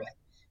get through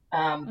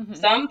it.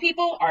 Some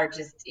people are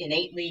just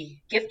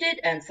innately gifted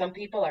and some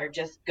people are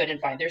just good and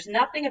fine. There's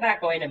nothing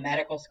about going to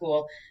medical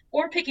school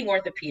or picking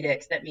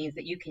orthopedics that means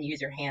that you can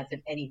use your hands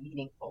in any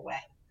meaningful way.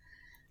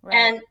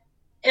 And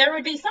there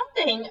would be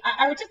something,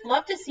 I would just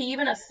love to see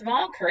even a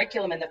small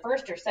curriculum in the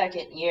first or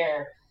second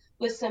year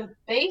with some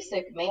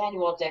basic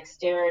manual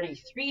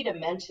dexterity,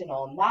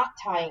 three-dimensional, knot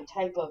tying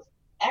type of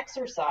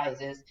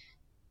exercises,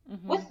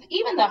 with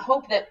even the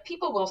hope that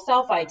people will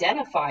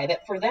self-identify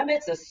that for them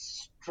it's a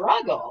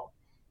struggle.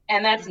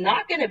 And that's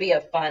not going to be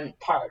a fun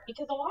part,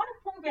 because a lot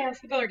of programs,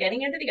 people are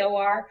getting into the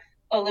OR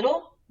a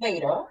little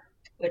later,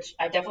 which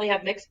I definitely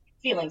have mixed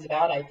feelings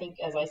about. I think,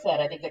 as I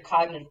said, I think the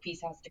cognitive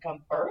piece has to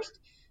come first.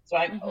 So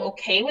I'm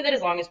okay with it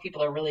as long as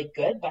people are really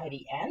good by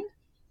the end.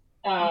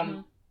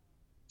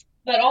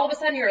 But all of a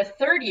sudden you're a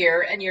third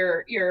year and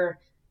you're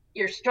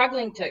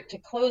struggling to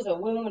close a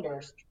wound,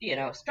 or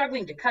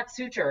struggling to cut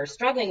suture, or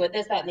struggling with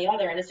this, that, and the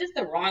other, and it's just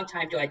the wrong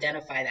time to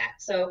identify that.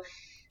 So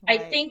I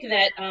think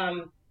that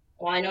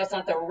well, I know it's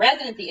not the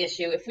residency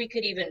issue, if we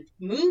could even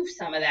move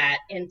some of that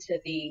into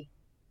the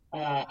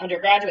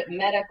undergraduate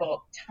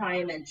medical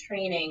time and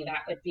training, that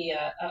would be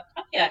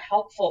a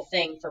helpful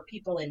thing for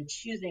people in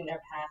choosing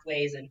their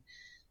pathways, and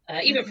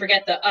even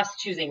forget the us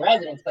choosing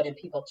residents, but in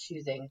people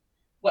choosing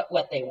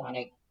what they want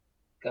to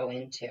go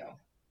into.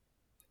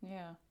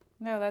 Yeah.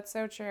 No, that's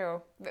so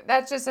true.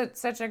 That's just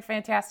such a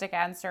fantastic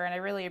answer, and I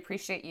really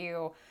appreciate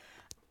you,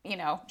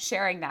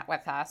 sharing that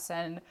with us.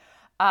 And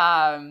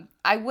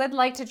I would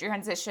like to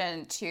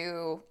transition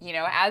to,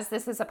 as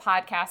this is a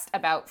podcast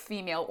about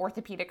female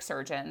orthopedic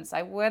surgeons,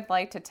 I would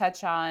like to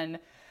touch on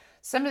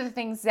some of the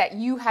things that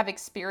you have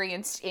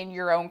experienced in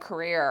your own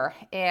career.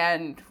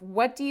 And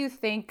what do you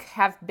think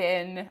have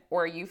been,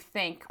 or you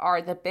think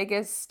are the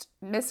biggest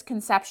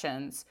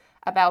misconceptions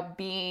about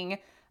being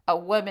a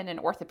woman in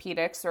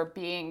orthopedics, or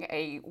being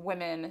a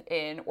woman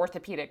in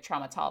orthopedic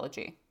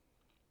traumatology?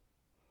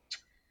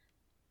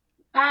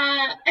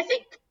 I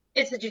think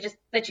it's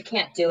that you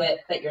can't do it,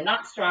 that you're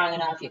not strong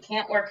enough, you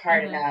can't work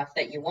hard enough,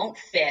 that you won't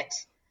fit,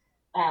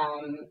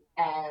 and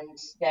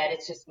that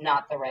it's just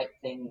not the right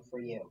thing for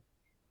you.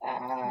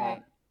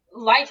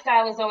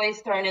 Lifestyle is always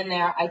thrown in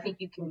there. I think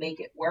you can make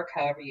it work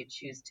however you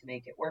choose to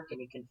make it work, and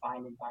you can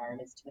find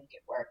environments to make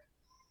it work.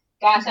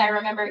 Gosh, I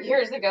remember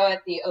years ago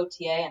at the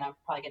OTA, and I'm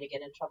probably going to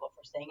get in trouble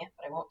for saying it,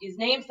 but I won't use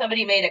names.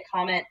 Somebody made a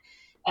comment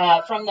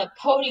from the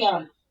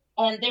podium,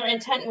 and their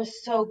intent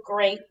was so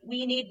great.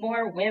 We need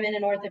more women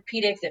in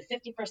orthopedics. If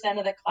 50%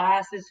 of the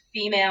class is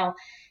female,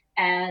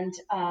 and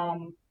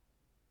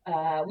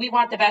we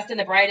want the best and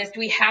the brightest,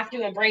 we have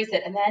to embrace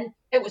it. And then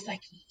it was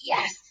like,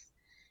 yes.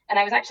 And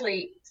I was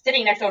actually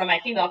sitting next to one of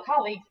my female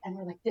colleagues, and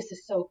we're like, this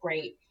is so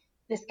great.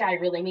 This guy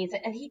really means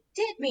it. And he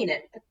did mean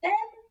it. But then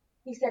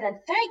he said, and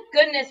thank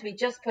goodness we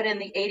just put in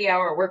the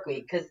 80-hour work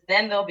week, because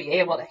then they'll be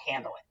able to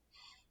handle it.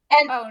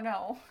 And oh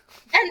no.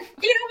 And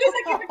it was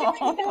like you were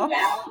doing so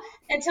well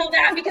until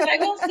that, because I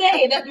will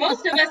say that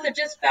most of us have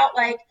just felt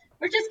like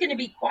we're just going to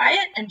be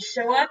quiet and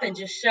show up.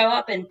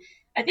 And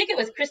I think it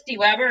was Christy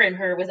Weber in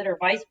her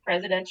vice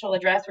presidential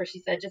address, where she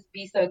said, just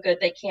be so good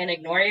they can't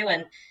ignore you.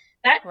 And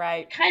that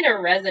kind of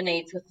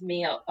resonates with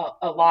me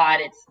a lot.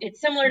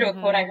 It's similar to a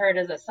quote I heard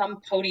as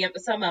some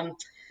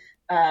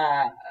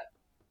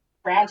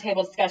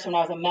roundtable discussion when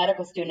I was a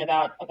medical student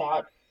about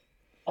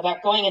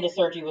going into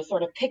surgery, was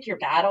sort of pick your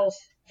battles.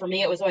 For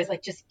me, it was always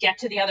like, just get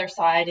to the other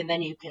side, and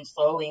then you can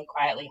slowly and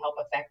quietly help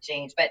affect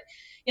change. But,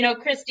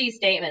 Christy's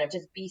statement of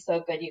just be so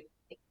good you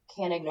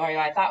can't ignore you,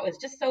 I thought was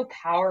just so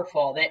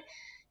powerful that,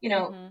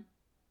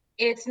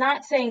 it's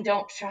not saying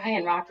don't try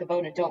and rock the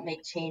boat and don't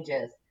make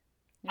changes.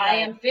 Right. I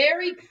am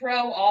very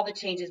pro all the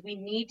changes. We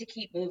need to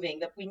keep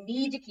moving. We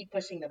need to keep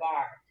pushing the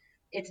bar.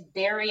 It's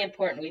very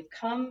important. We've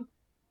come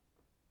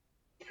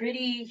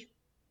we've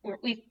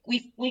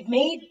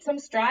made some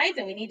strides,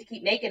 and we need to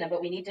keep making them,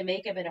 but we need to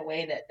make them in a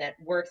way that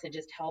works and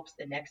just helps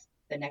the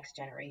next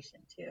generation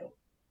too.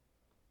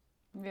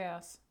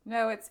 Yes.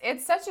 No,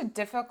 it's such a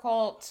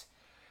difficult.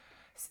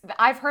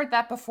 I've heard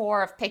that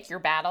before, of pick your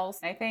battles.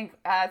 I think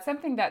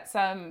something that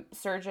some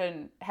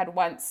surgeon had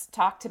once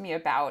talked to me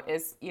about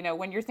is,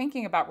 when you're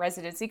thinking about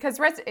residency, because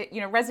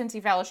residency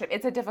fellowship,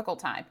 it's a difficult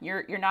time.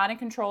 You're not in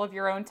control of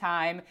your own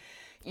time.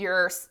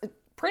 You're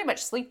pretty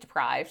much sleep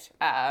deprived.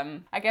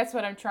 I guess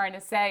what I'm trying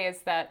to say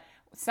is that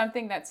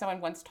something that someone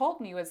once told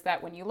me was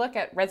that when you look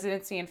at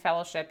residency and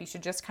fellowship, you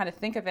should just kind of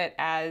think of it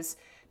as,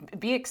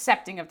 be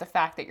accepting of the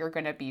fact that you're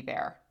going to be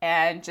there,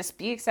 and just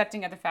be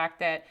accepting of the fact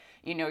that,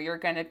 you're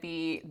going to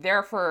be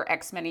there for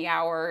X many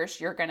hours.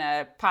 You're going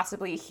to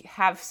possibly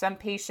have some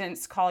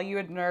patients call you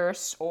a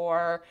nurse,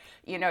 or,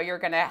 you're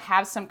going to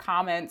have some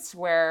comments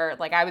where,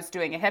 like, I was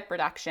doing a hip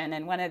reduction,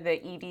 and one of the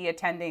ED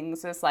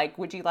attendings was like,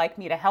 would you like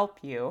me to help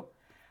you?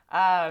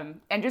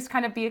 And just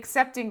kind of be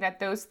accepting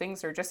that those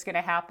things are just going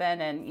to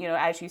happen. And,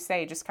 as you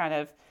say, just kind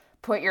of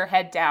put your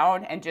head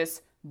down and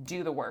just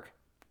do the work.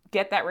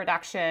 Get that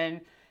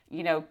reduction,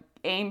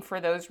 aim for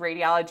those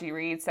radiology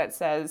reads that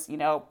says,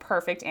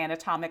 perfect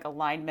anatomic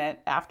alignment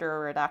after a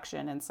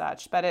reduction and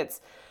such. But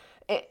it's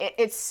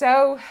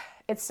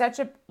such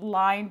a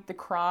line to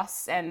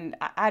cross, and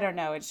I don't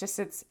know, it's just,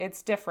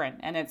 it's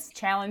different, and it's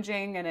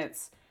challenging, and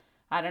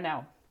I don't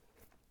know.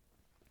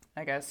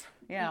 I guess.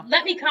 Yeah.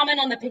 Let me comment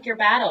on the pick your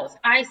battles.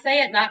 I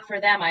say it not for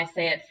them. I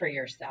say it for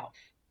yourself.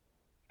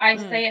 I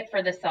say it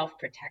for the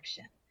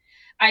self-protection.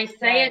 I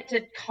say it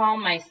to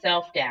calm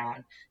myself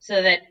down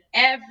so that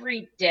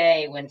every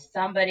day when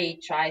somebody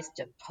tries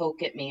to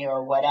poke at me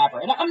or whatever,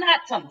 and I'm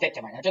not some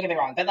victim right now, don't get me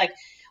wrong, but like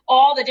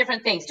all the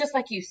different things, just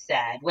like you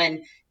said,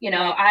 when,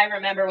 I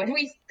remember when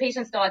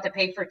patients still had to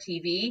pay for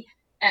TV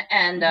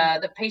and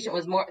the patient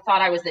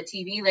thought I was the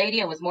TV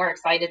lady and was more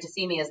excited to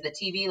see me as the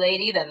TV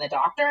lady than the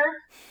doctor.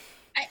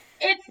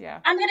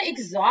 I'm going to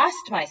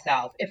exhaust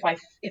myself if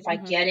I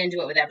get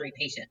into it with every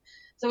patient.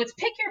 So it's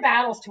pick your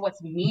battles to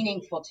what's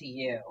meaningful to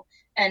you,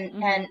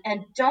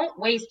 and don't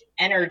waste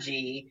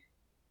energy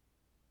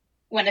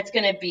when it's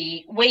going to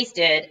be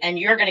wasted and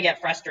you're going to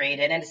get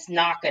frustrated and it's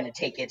not going to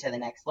take it to the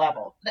next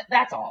level.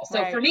 That's all.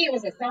 So for me, it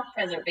was a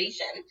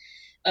self-preservation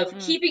of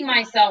keeping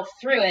myself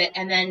through it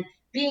and then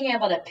being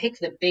able to pick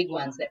the big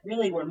ones that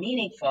really were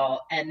meaningful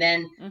and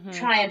then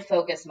try and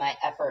focus my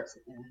efforts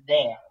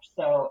there.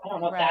 So I don't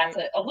know if that's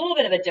a little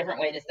bit of a different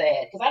way to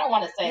say it, because I don't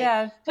want to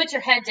say put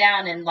your head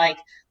down and like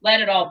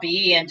let it all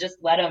be and just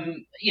let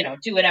them,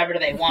 do whatever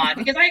they want,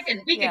 because we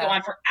could go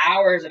on for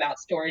hours about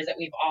stories that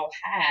we've all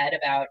had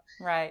about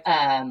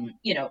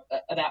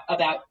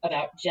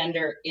about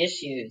gender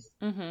issues.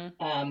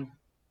 I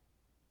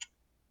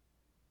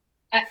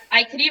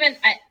could even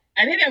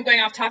maybe I'm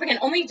going off topic, and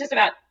only just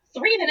about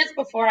 3 minutes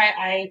before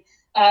I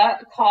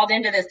called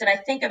into this, did I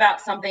think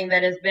about something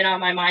that has been on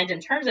my mind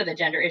in terms of the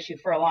gender issue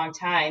for a long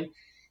time.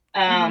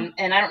 And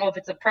I don't know if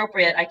it's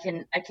appropriate. I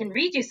can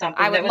read you something.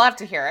 I would love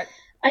to hear it.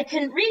 I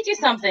can read you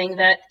something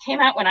that came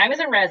out when I was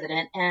a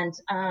resident. And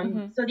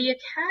so the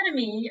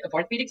Academy of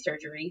Orthopedic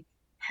Surgery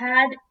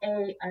had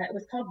it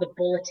was called the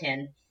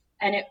Bulletin.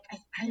 And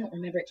I don't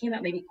remember, it came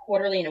out maybe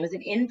quarterly, and it was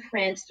an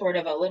in-print, sort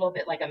of a little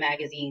bit like a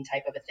magazine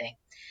type of a thing.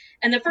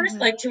 And the first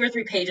 2 or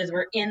 3 pages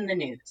were in the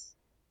news.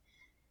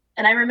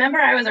 And I remember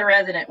I was a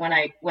resident when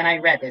I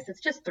read this. It's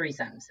just 3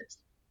 sentences.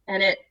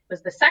 And it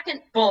was the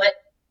second bullet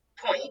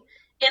point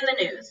in the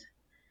news.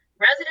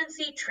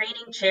 Residency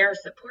training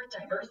chairs support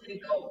diversity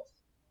goals.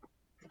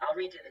 I'll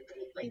read you the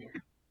date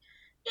later.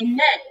 In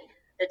May,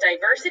 the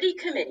Diversity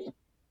Committee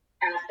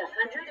asked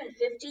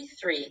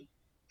 153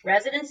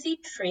 residency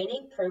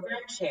training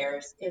program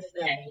chairs if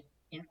they,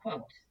 in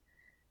quotes,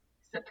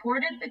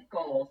 supported the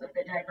goals of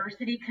the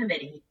Diversity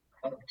Committee,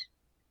 quote,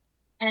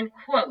 and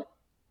quote,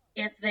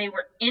 if they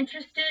were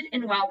interested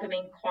in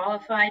welcoming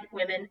qualified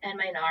women and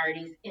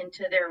minorities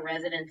into their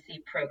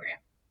residency program.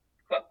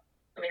 Quote,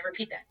 let me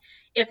repeat that.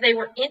 If they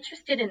were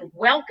interested in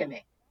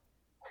welcoming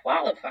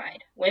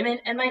qualified women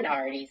and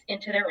minorities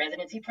into their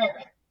residency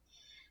program.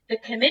 The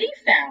committee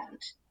found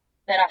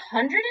that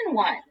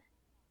 101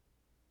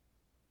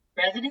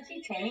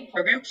 residency training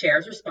program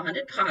chairs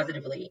responded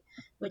positively,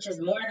 which is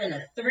more than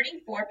a 34%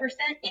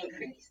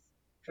 increase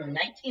from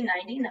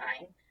 1999,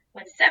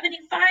 when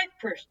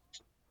 75%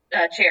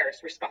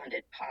 chairs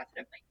responded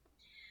positively.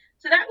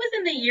 So that was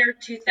in the year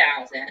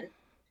 2000.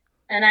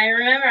 And I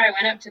remember I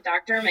went up to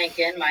Dr.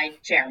 Menken, my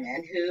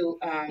chairman, who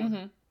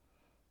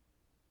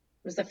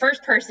was the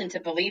first person to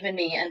believe in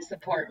me and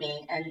support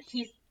me. And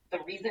he's the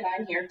reason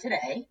I'm here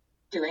today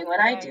doing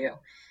what I do.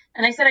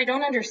 And I said, I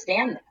don't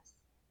understand this.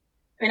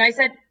 I mean, I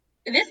said,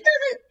 this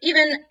doesn't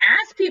even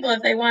ask people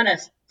if they want to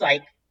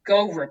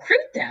go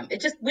recruit them.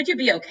 It just, would you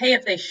be okay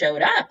if they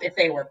showed up, if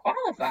they were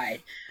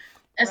qualified?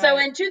 And so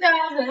in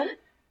 2000,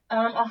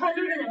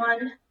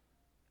 101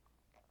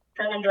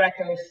 program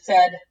directors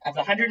said of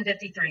the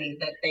 153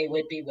 that they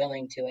would be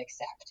willing to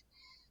accept.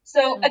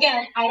 So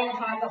again, I don't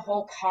have the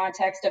whole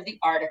context of the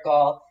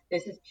article.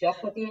 This is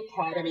just what the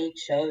Academy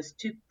chose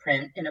to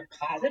print in a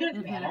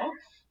positive manner,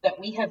 that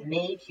we have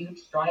made huge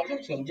strides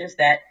and changes,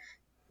 that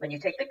when you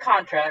take the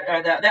contract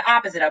or the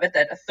opposite of it,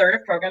 that a third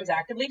of programs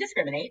actively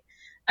discriminate.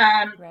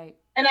 And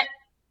that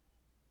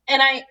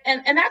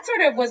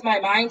sort of was my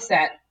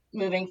mindset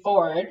moving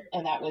forward.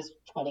 And that was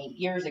 20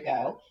 years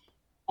ago.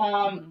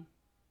 And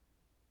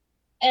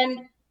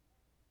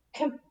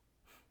compared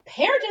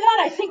to that,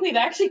 I think we've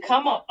actually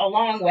come a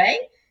long way.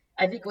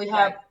 I think we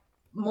have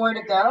more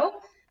to go,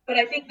 but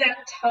I think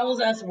that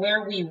tells us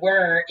where we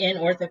were in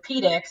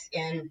orthopedics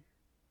in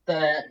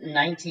the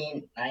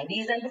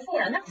 1990s and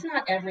before. And that's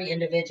not every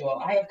individual.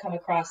 I have come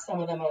across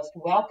some of the most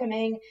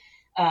welcoming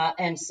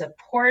and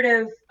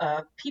supportive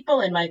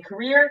people in my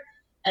career,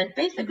 and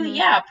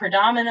basically,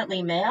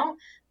 predominantly male,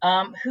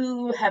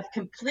 who have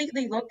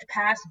completely looked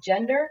past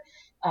gender,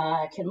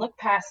 can look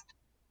past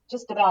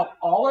just about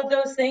all of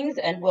those things,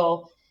 and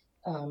will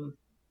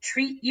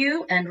treat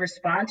you and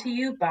respond to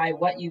you by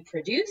what you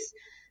produce.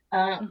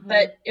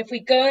 But if we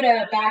go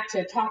back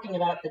to talking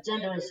about the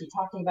gender issue,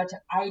 talking about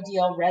the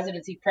ideal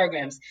residency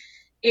programs,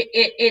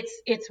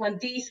 it's when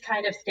these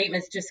kind of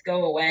statements just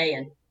go away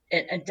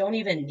and don't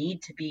even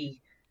need to be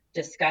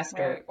discussed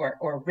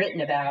or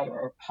written about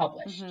or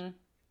published.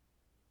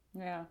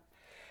 Yeah.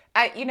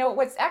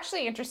 What's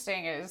actually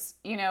interesting is,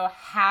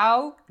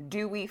 how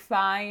do we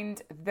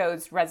find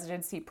those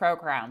residency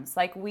programs?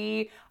 Like,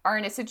 we are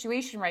in a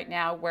situation right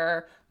now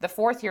where the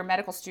 4th-year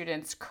medical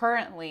students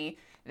currently,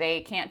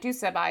 they can't do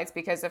sub-Is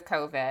because of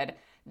COVID.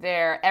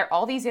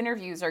 All these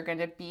interviews are going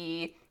to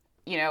be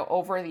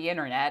over the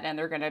internet, and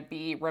they're going to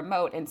be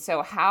remote. And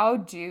so how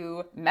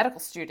do medical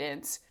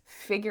students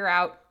figure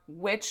out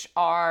which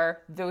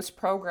are those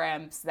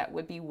programs that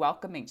would be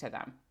welcoming to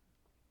them?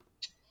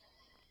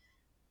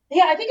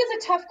 Yeah, I think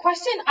it's a tough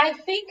question. I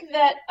think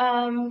that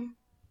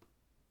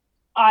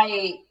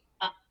I,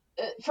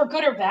 for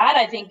good or bad,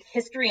 I think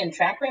history and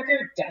track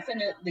record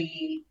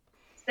definitely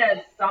says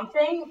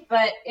something,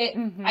 but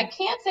I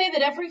can't say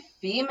that every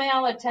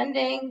female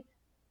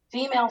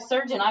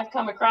surgeon I've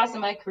come across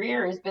in my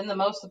career has been the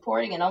most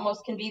supporting, and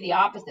almost can be the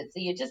opposite. So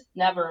you just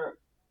never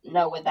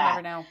know with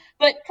that. Never know.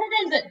 But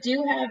programs that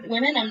do have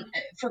women,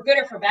 for good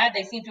or for bad,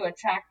 they seem to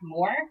attract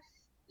more.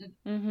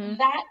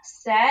 That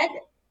said,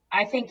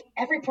 I think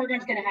every program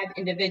is going to have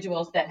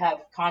individuals that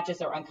have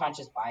conscious or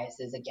unconscious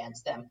biases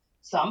against them,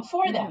 some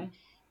for them.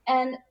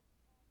 And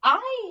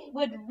I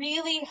would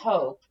really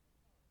hope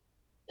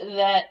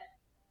that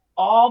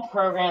all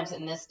programs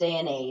in this day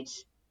and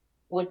age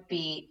would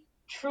be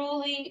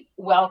truly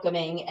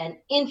welcoming and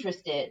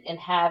interested in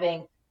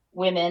having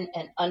women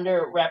and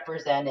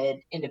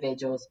underrepresented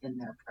individuals in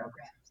their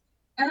programs.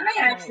 And I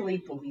actually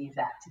believe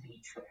that to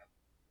be true.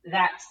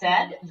 That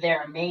said,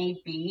 there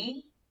may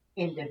be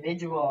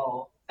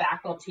individual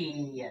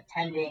faculty,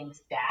 attending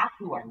staff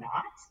who are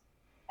not.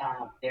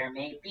 There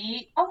may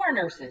be OR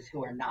nurses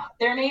who are not.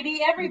 There may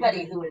be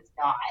everybody who is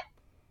not.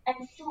 And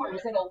sure,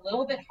 is it a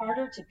little bit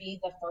harder to be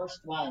the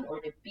first one or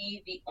to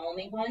be the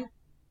only one?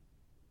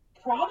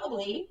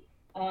 Probably.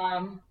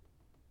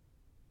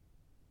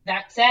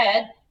 That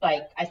said,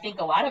 I think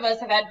a lot of us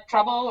have had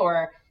trouble,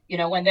 or,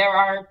 when there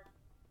are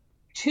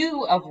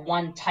two of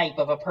one type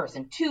of a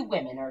person, two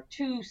women or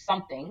two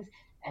somethings,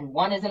 and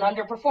one is an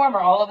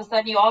underperformer, all of a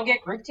sudden you all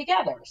get grouped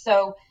together.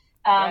 So,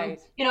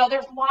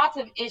 there's lots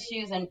of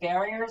issues and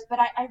barriers, but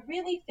I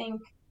really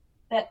think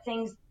that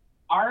things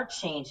are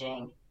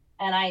changing.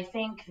 And I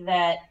think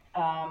that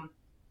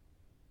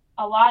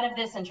a lot of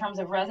this in terms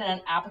of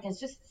resident applicants,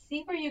 just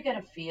see where you get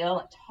a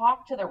feel,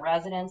 talk to the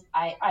residents.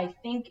 I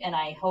think and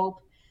I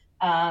hope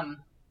that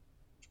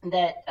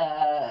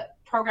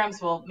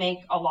programs will make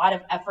a lot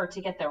of effort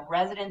to get the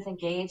residents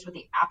engaged with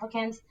the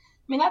applicants. I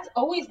mean, that's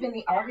always been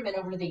the argument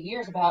over the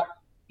years about,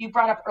 you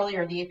brought up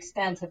earlier, the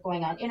expense of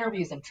going on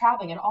interviews and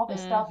traveling and all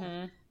this stuff.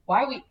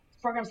 Why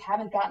programs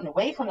haven't gotten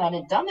away from that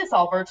and done this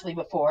all virtually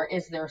before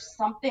is there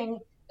something,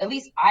 at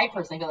least I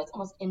personally feel, it's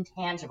almost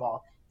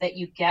intangible that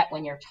you get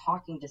when you're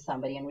talking to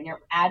somebody and when you're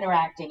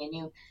interacting,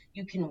 and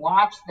you can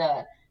watch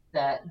the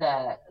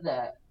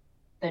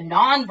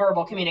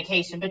nonverbal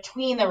communication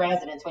between the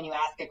residents when you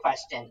ask a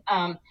question.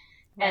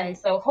 And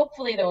so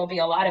hopefully there will be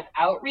a lot of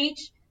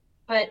outreach,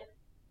 but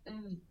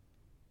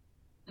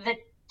the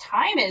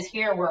time is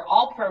here where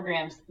all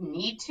programs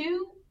need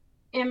to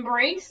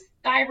embrace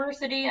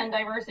diversity and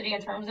diversity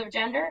in terms of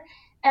gender.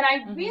 And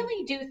I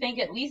really do think,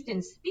 at least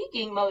in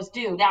speaking, most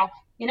do. Now,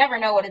 you never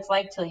know what it's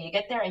like till you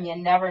get there, and you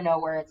never know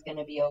where it's going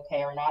to be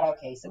okay or not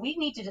okay. So we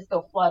need to just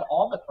go flood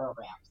all the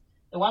programs,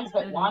 the ones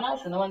that want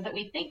us and the ones that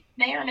we think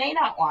may or may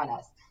not want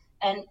us,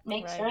 and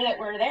make sure that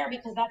we're there,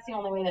 because that's the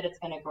only way that it's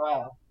going to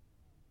grow.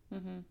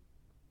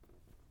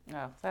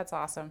 Oh, that's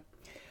awesome.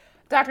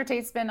 Dr.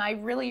 Tatesman, I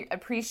really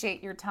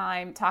appreciate your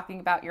time talking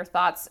about your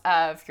thoughts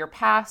of your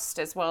past,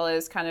 as well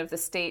as kind of the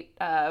state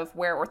of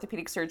where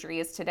orthopedic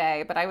surgery is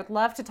today. But I would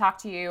love to talk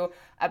to you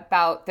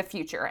about the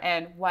future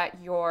and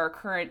what your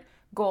current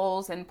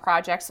goals and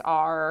projects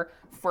are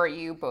for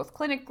you, both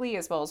clinically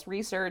as well as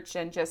research,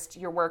 and just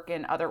your work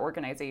in other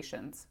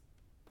organizations.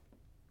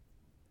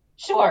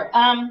 Sure.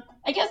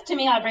 I guess to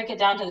me, I break it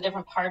down to the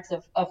different parts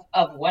of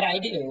what I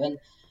do. And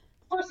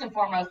first and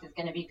foremost is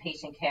going to be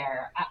patient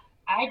care.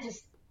 I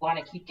just want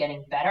to keep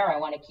getting better. I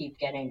want to keep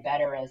getting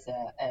better as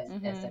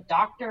a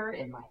doctor,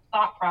 in my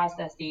thought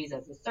processes,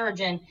 as a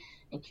surgeon,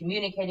 and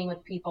communicating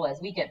with people as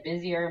we get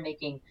busier,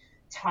 making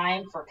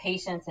time for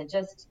patients, and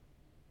just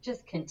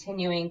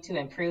continuing to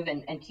improve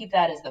and keep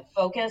that as the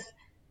focus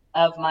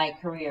of my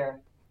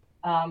career.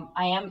 I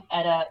am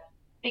at a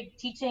big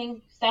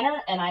teaching center,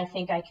 and I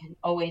think I can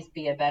always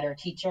be a better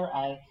teacher.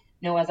 I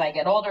know as I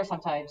get older,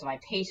 sometimes my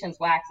patience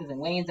waxes and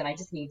wanes, and I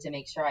just need to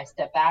make sure I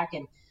step back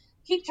and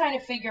keep trying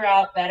to figure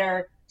out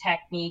better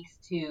techniques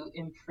to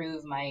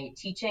improve my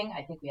teaching.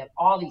 I think we have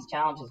all these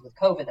challenges with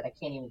COVID that I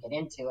can't even get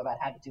into about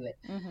how to do it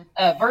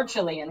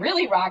virtually, and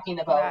really rocking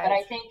the boat. But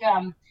I think,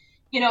 how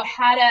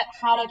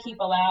to keep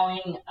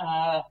allowing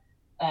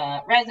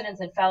residents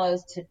and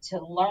fellows to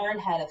learn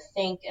how to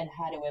think and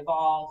how to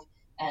evolve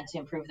and to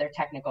improve their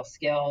technical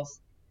skills.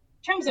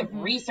 In terms of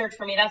research,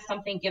 for me, that's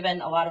something,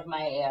 given a lot of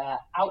my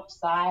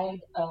outside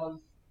of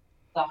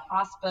the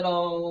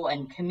hospital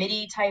and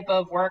committee type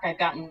of work, I've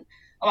gotten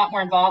a lot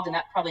more involved, and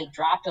that probably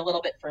dropped a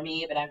little bit for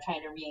me, but I'm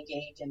trying to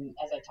re-engage. And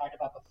as I talked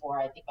about before,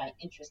 I think my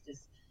interest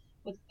is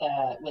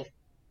with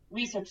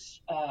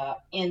research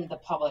in the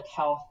public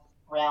health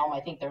realm.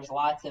 I think there's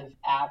lots of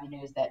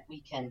avenues that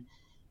we can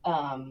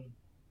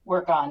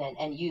work on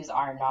and use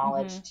our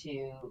knowledge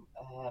to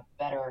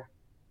better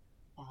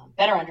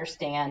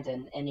understand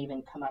and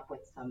even come up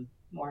with some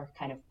more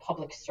kind of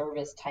public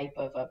service type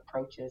of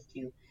approaches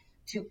to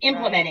to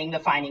implementing the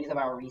findings of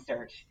our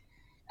research.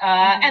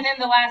 And then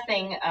the last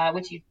thing,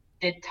 which you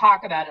did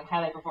talk about and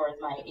highlight before, is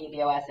my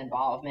ABOS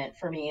involvement.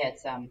 For me,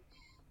 it's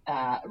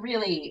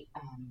really,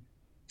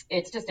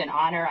 it's just an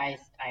honor.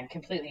 I'm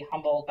completely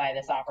humbled by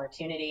this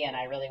opportunity, and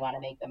I really want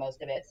to make the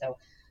most of it. So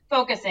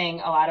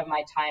focusing a lot of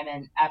my time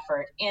and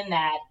effort in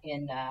that,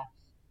 in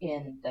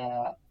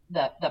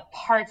the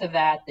parts of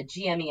that, the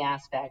GME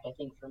aspect, I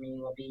think for me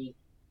will be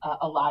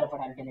a lot of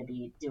what I'm going to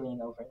be doing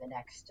over the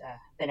next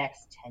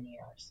 10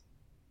 years.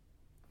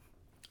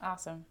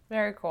 Awesome.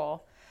 Very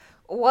cool.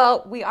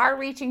 Well, we are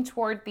reaching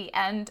toward the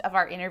end of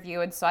our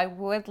interview, and so I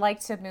would like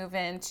to move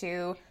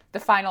into the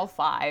final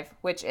 5,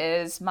 which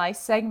is my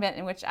segment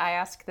in which I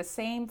ask the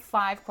same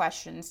 5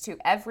 questions to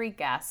every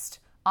guest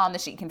on the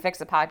She Can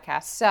Fix It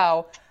podcast.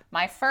 So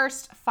my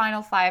first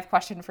final 5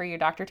 question for you,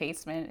 Dr.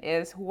 Tatesman,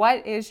 is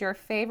what is your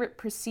favorite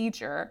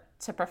procedure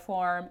to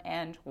perform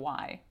and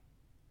why?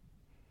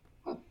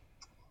 It's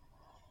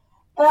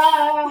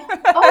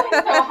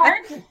so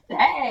hard to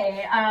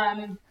say.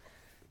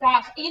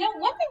 Gosh,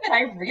 one thing that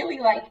I really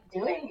like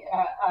doing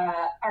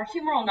are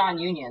humeral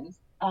non-unions.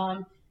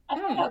 I've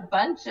had a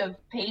bunch of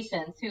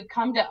patients who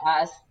come to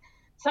us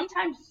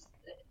sometimes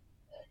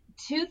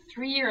 2-3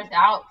 years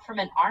out from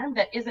an arm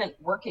that isn't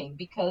working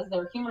because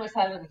their humerus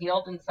hasn't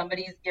healed and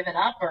somebody's given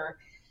up or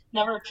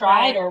never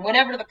tried or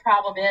whatever the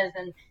problem is.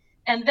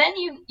 And then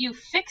you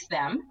fix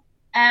them,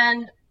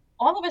 and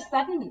all of a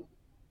sudden,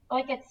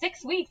 like at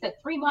 6 weeks,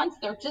 at 3 months,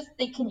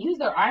 they can use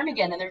their arm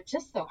again, and they're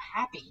just so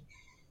happy.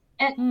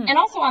 And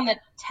also on the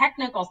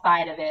technical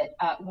side of it,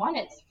 one,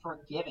 it's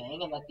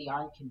forgiving, and that the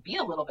arm can be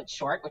a little bit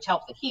short, which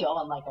helps it heal,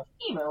 unlike a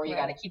femur where you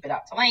got to keep it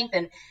out to length.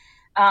 And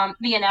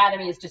the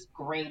anatomy is just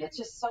great. It's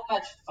just so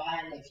much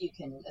fun if you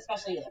can,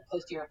 especially in the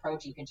posterior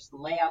approach, you can just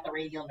lay out the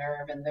radial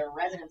nerve, and the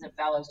residents and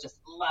fellows just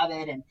love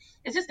it. And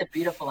it's just a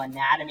beautiful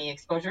anatomy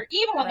exposure,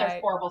 even when there's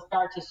horrible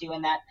scar tissue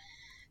in that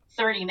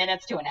 30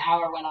 minutes to an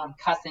hour when I'm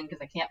cussing because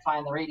I can't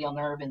find the radial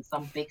nerve and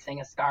some big thing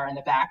of scar in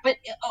the back. But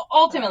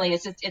ultimately,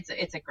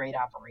 it's a great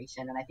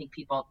operation, and I think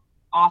people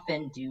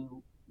often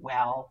do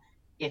well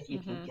if you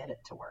can get it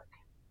to work.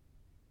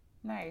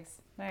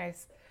 Nice.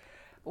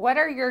 What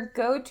are your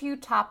go-to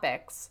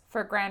topics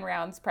for Grand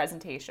Rounds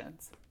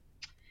presentations?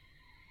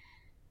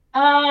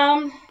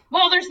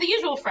 Well, there's the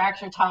usual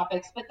fracture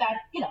topics, but that,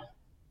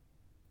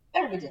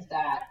 everybody does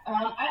that.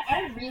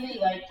 I really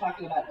like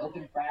talking about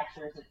open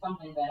fractures. It's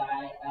something that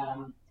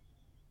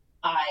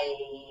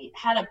I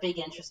had a big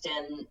interest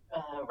in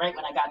right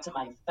when I got to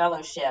my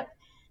fellowship,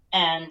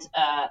 and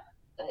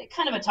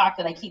kind of a talk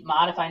that I keep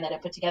modifying that I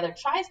put together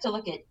tries to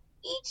look at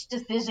each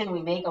decision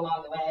we make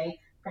along the way,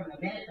 from the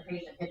minute the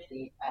patient hits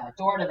the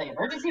door to the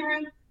emergency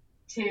room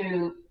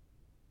to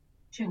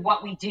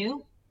what we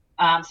do.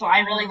 So I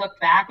really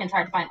looked back and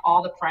tried to find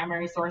all the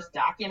primary source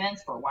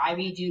documents for why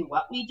we do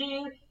what we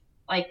do.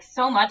 Like,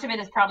 so much of it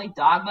is probably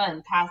dogma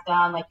and passed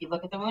down. Like, you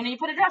look at the wound and you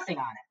put a dressing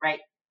on it, right?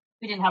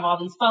 We didn't have all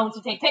these phones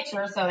to take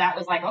pictures, so that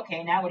was like,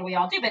 okay, now what do we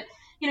all do? But,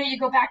 you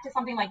go back to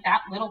something like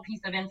that little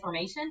piece of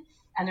information,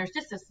 and there's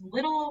just this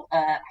little,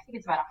 I think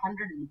it's about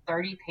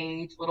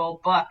 130-page little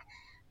book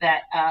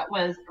that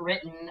was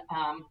written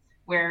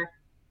where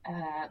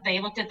they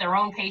looked at their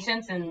own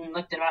patients and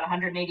looked at about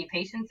 180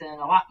 patients, and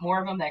a lot more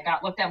of them that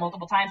got looked at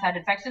multiple times had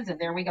infections, and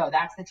there we go.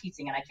 That's the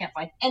teaching, and I can't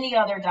find any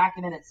other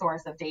documented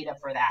source of data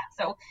for that.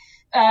 So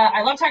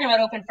I love talking about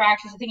open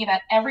fractures and thinking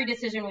about every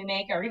decision we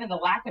make, or even the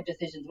lack of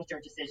decisions, which are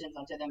decisions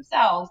unto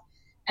themselves,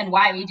 and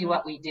why we do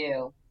what we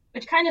do,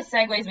 which kind of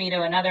segues me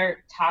to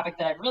another topic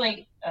that I've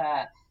really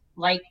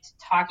liked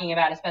talking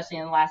about, especially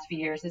in the last few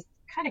years, is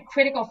kind of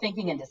critical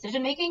thinking and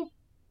decision making.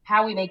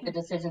 How we make the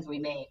decisions we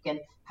make, and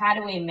how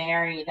do we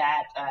marry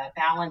that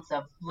balance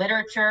of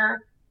literature,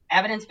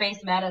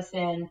 evidence-based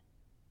medicine,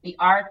 the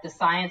art, the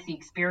science, the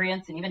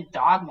experience, and even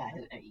dogma.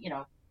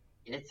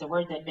 It's a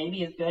word that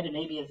maybe is good and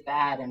maybe is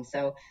bad. And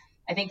so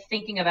I think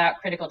thinking about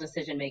critical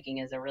decision making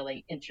is a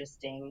really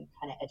interesting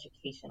kind of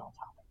educational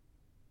topic.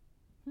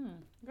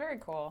 Very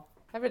cool.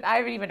 I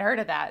haven't even heard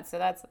of that, so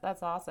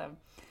that's awesome.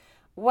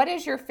 What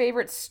is your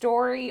favorite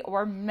story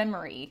or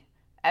memory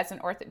as an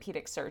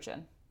orthopedic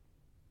surgeon?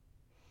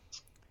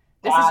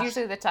 This is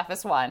usually the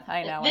toughest one.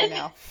 I know.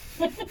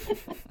 This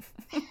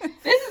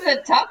is a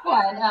tough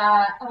one.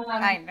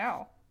 I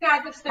know.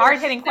 God,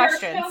 hard-hitting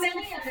questions. There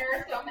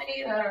are so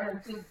many that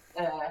are just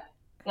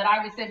that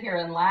I would sit here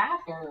and laugh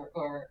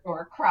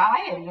or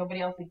cry, and nobody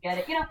else would get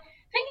it.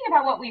 Thinking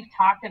about what we've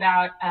talked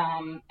about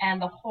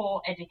and the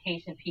whole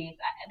education piece,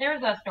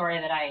 there's a story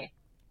that I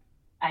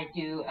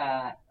do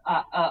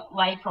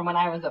like from when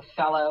I was a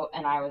fellow,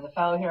 and I was a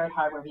fellow here at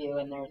Harborview,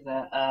 and there's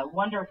a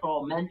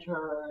wonderful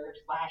mentor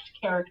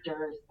 /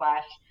 character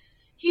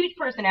 / huge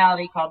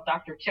personality called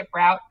Dr. Chip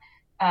Rout.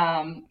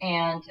 And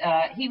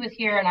he was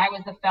here, and I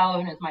was the fellow,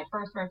 and it was my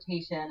first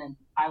rotation, and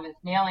I was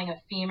nailing a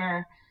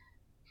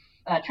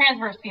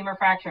transverse femur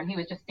fracture, and he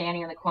was just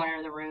standing in the corner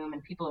of the room,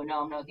 and people who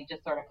know him knows he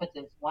just sort of puts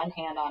his one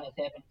hand on his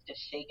hip and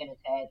just shaking his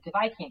head, because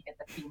I can't get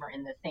the femur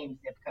in the same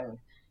zip code.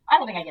 I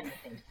don't think I get in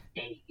the same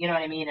state, you know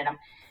what I mean? And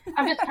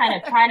I'm just kind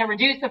of trying to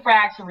reduce the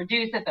fraction,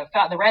 reduce it.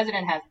 The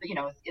resident has,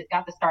 it's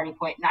got the starting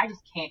point, and I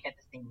just can't get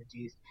this thing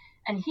reduced.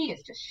 And he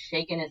is just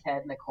shaking his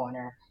head in the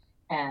corner,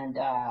 and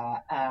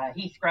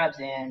he scrubs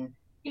in.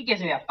 He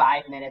gives me about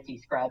 5 minutes. He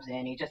scrubs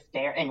in. He just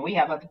stares, and we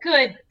have a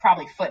good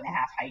probably 1.5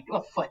 height,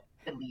 a foot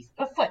at least,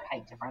 a foot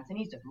height difference. And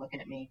he's just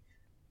looking at me,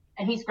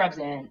 and he scrubs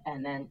in,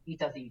 and then he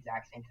does the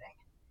exact same thing,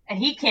 and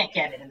he can't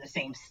get it in the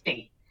same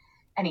state.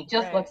 And he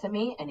just looks at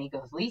me, and he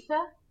goes,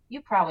 "Lisa,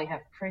 you probably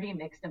have pretty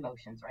mixed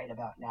emotions right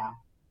about now.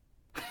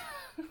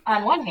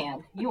 On one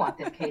hand, you want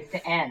this case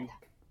to end.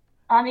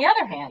 On the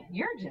other hand,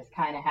 you're just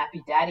kind of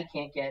happy Daddy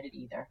can't get it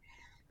either."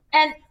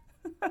 And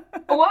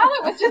while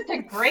it was just a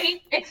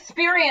great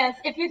experience,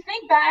 if you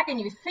think back and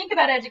you think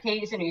about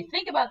education, and you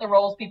think about the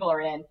roles people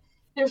are in,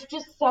 there's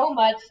just so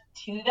much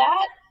to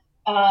that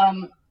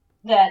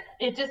that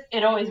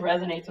it always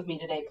resonates with me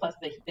today. Plus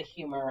the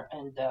humor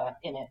and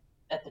in it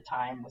at the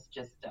time was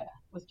just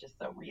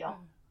so real.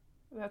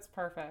 That's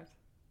perfect.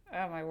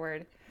 Oh my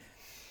word.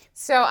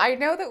 So I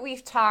know that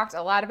we've talked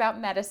a lot about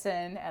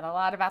medicine and a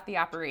lot about the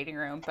operating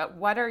room, but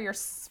what are your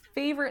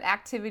favorite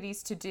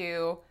activities to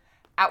do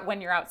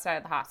when you're outside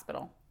of the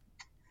hospital?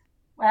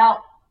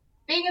 Well,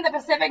 being in the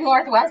Pacific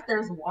Northwest,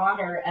 there's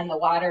water, and the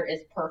water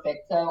is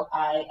perfect. So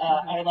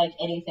I like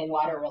anything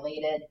water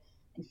related.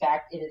 In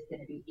fact, it is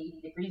going to be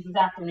 80 degrees this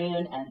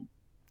afternoon, and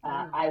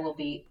I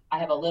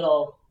have a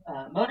little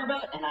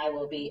motorboat, and I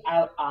will be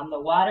out on the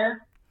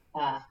water.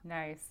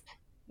 Nice.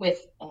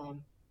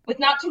 With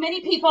not too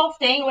many people,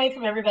 staying away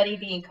from everybody,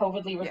 being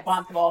COVIDly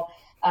responsible,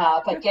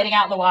 but getting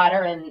out in the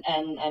water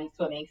and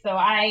swimming. So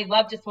I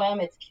love to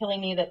swim. It's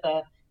killing me that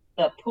the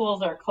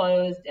pools are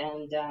closed,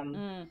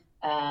 and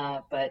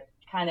but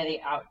kind of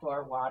the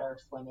outdoor water,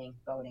 swimming,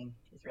 boating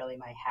is really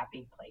my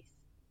happy place.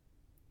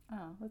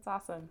 Oh, that's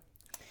awesome.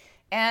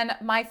 And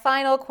my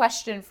final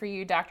question for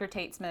you, Dr.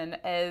 Tatesman,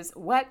 is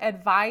what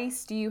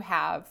advice do you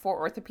have for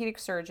orthopedic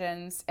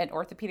surgeons and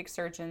orthopedic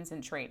surgeons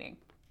in training?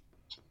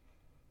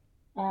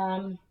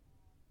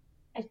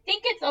 I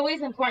think it's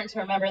always important to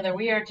remember that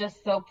we are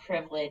just so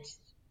privileged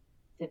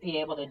to be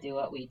able to do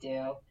what we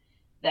do,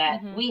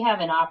 that we have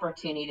an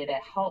opportunity to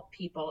help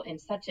people in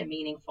such a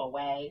meaningful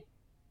way.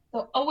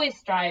 So always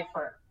strive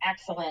for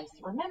excellence.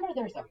 Remember,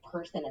 there's a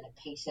person and a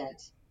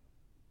patient,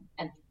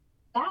 and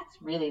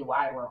that's really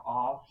why we're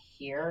all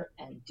here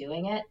and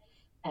doing it.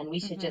 And we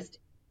should just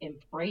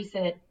embrace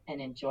it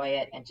and enjoy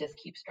it and just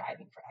keep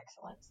striving for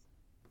excellence.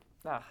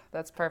 Oh,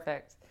 that's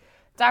perfect.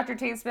 Dr.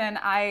 Tatesman,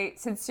 I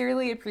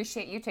sincerely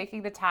appreciate you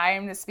taking the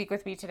time to speak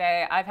with me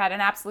today. I've had an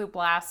absolute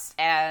blast,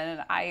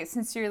 and I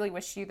sincerely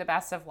wish you the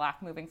best of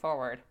luck moving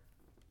forward.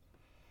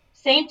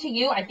 Same to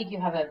you. I think you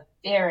have a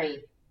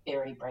very,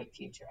 very bright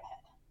future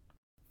ahead.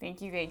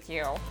 Thank you. Thank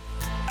you.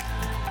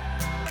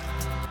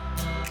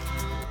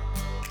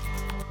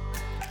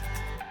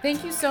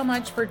 Thank you so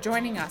much for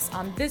joining us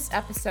on this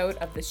episode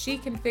of the She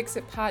Can Fix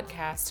It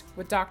podcast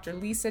with Dr.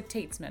 Lisa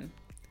Tatesman.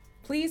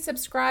 Please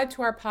subscribe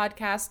to our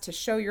podcast to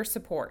show your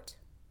support.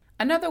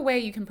 Another way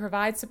you can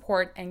provide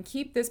support and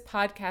keep this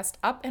podcast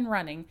up and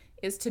running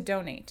is to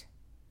donate.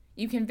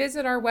 You can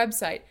visit our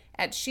website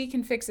at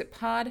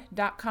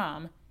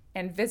shecanfixitpod.com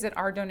and visit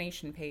our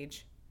donation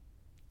page.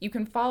 You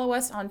can follow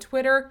us on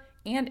Twitter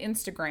and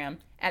Instagram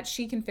at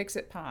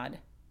shecanfixitpod.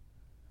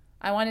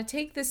 I want to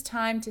take this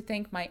time to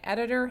thank my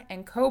editor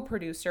and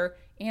co-producer,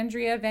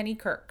 Andrea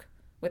Venny-Kirk,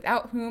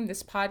 without whom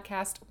this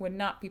podcast would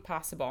not be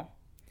possible.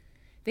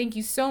 Thank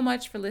you so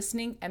much for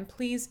listening, and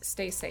please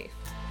stay safe.